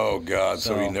 year. Oh, God,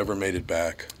 so he never made it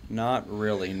back. Not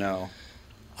really, no.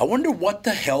 I wonder what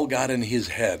the hell got in his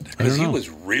head. Because he was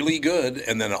really good,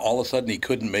 and then all of a sudden he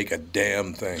couldn't make a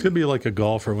damn thing. It could be like a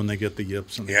golfer when they get the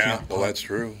yips. And That's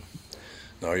true.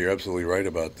 No, you're absolutely right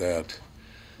about that.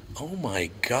 Oh, my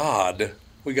God.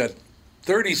 We got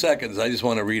 30 seconds. I just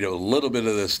want to read a little bit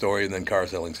of this story, and then Car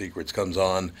Selling Secrets comes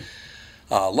on.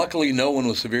 Luckily, no one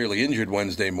was severely injured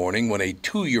Wednesday morning when a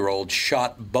 2-year-old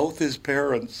shot both his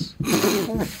parents.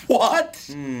 What?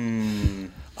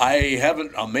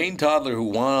 A Maine toddler who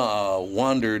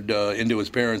wandered into his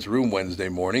parents' room Wednesday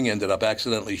morning ended up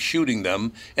accidentally shooting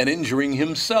them and injuring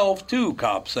himself, too,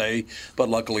 cops say. But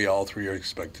luckily, all three are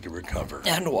expected to recover.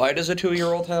 And why does a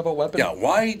 2-year-old have a weapon? Yeah,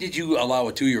 why did you allow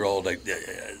a 2-year-old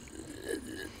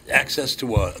access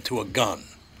to a gun?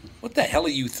 What the hell are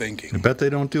you thinking? I bet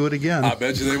they don't do it again. I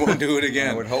bet you they won't do it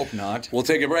again. I would hope not. We'll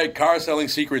take a break. Car Selling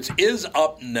Secrets is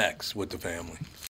up next with the family.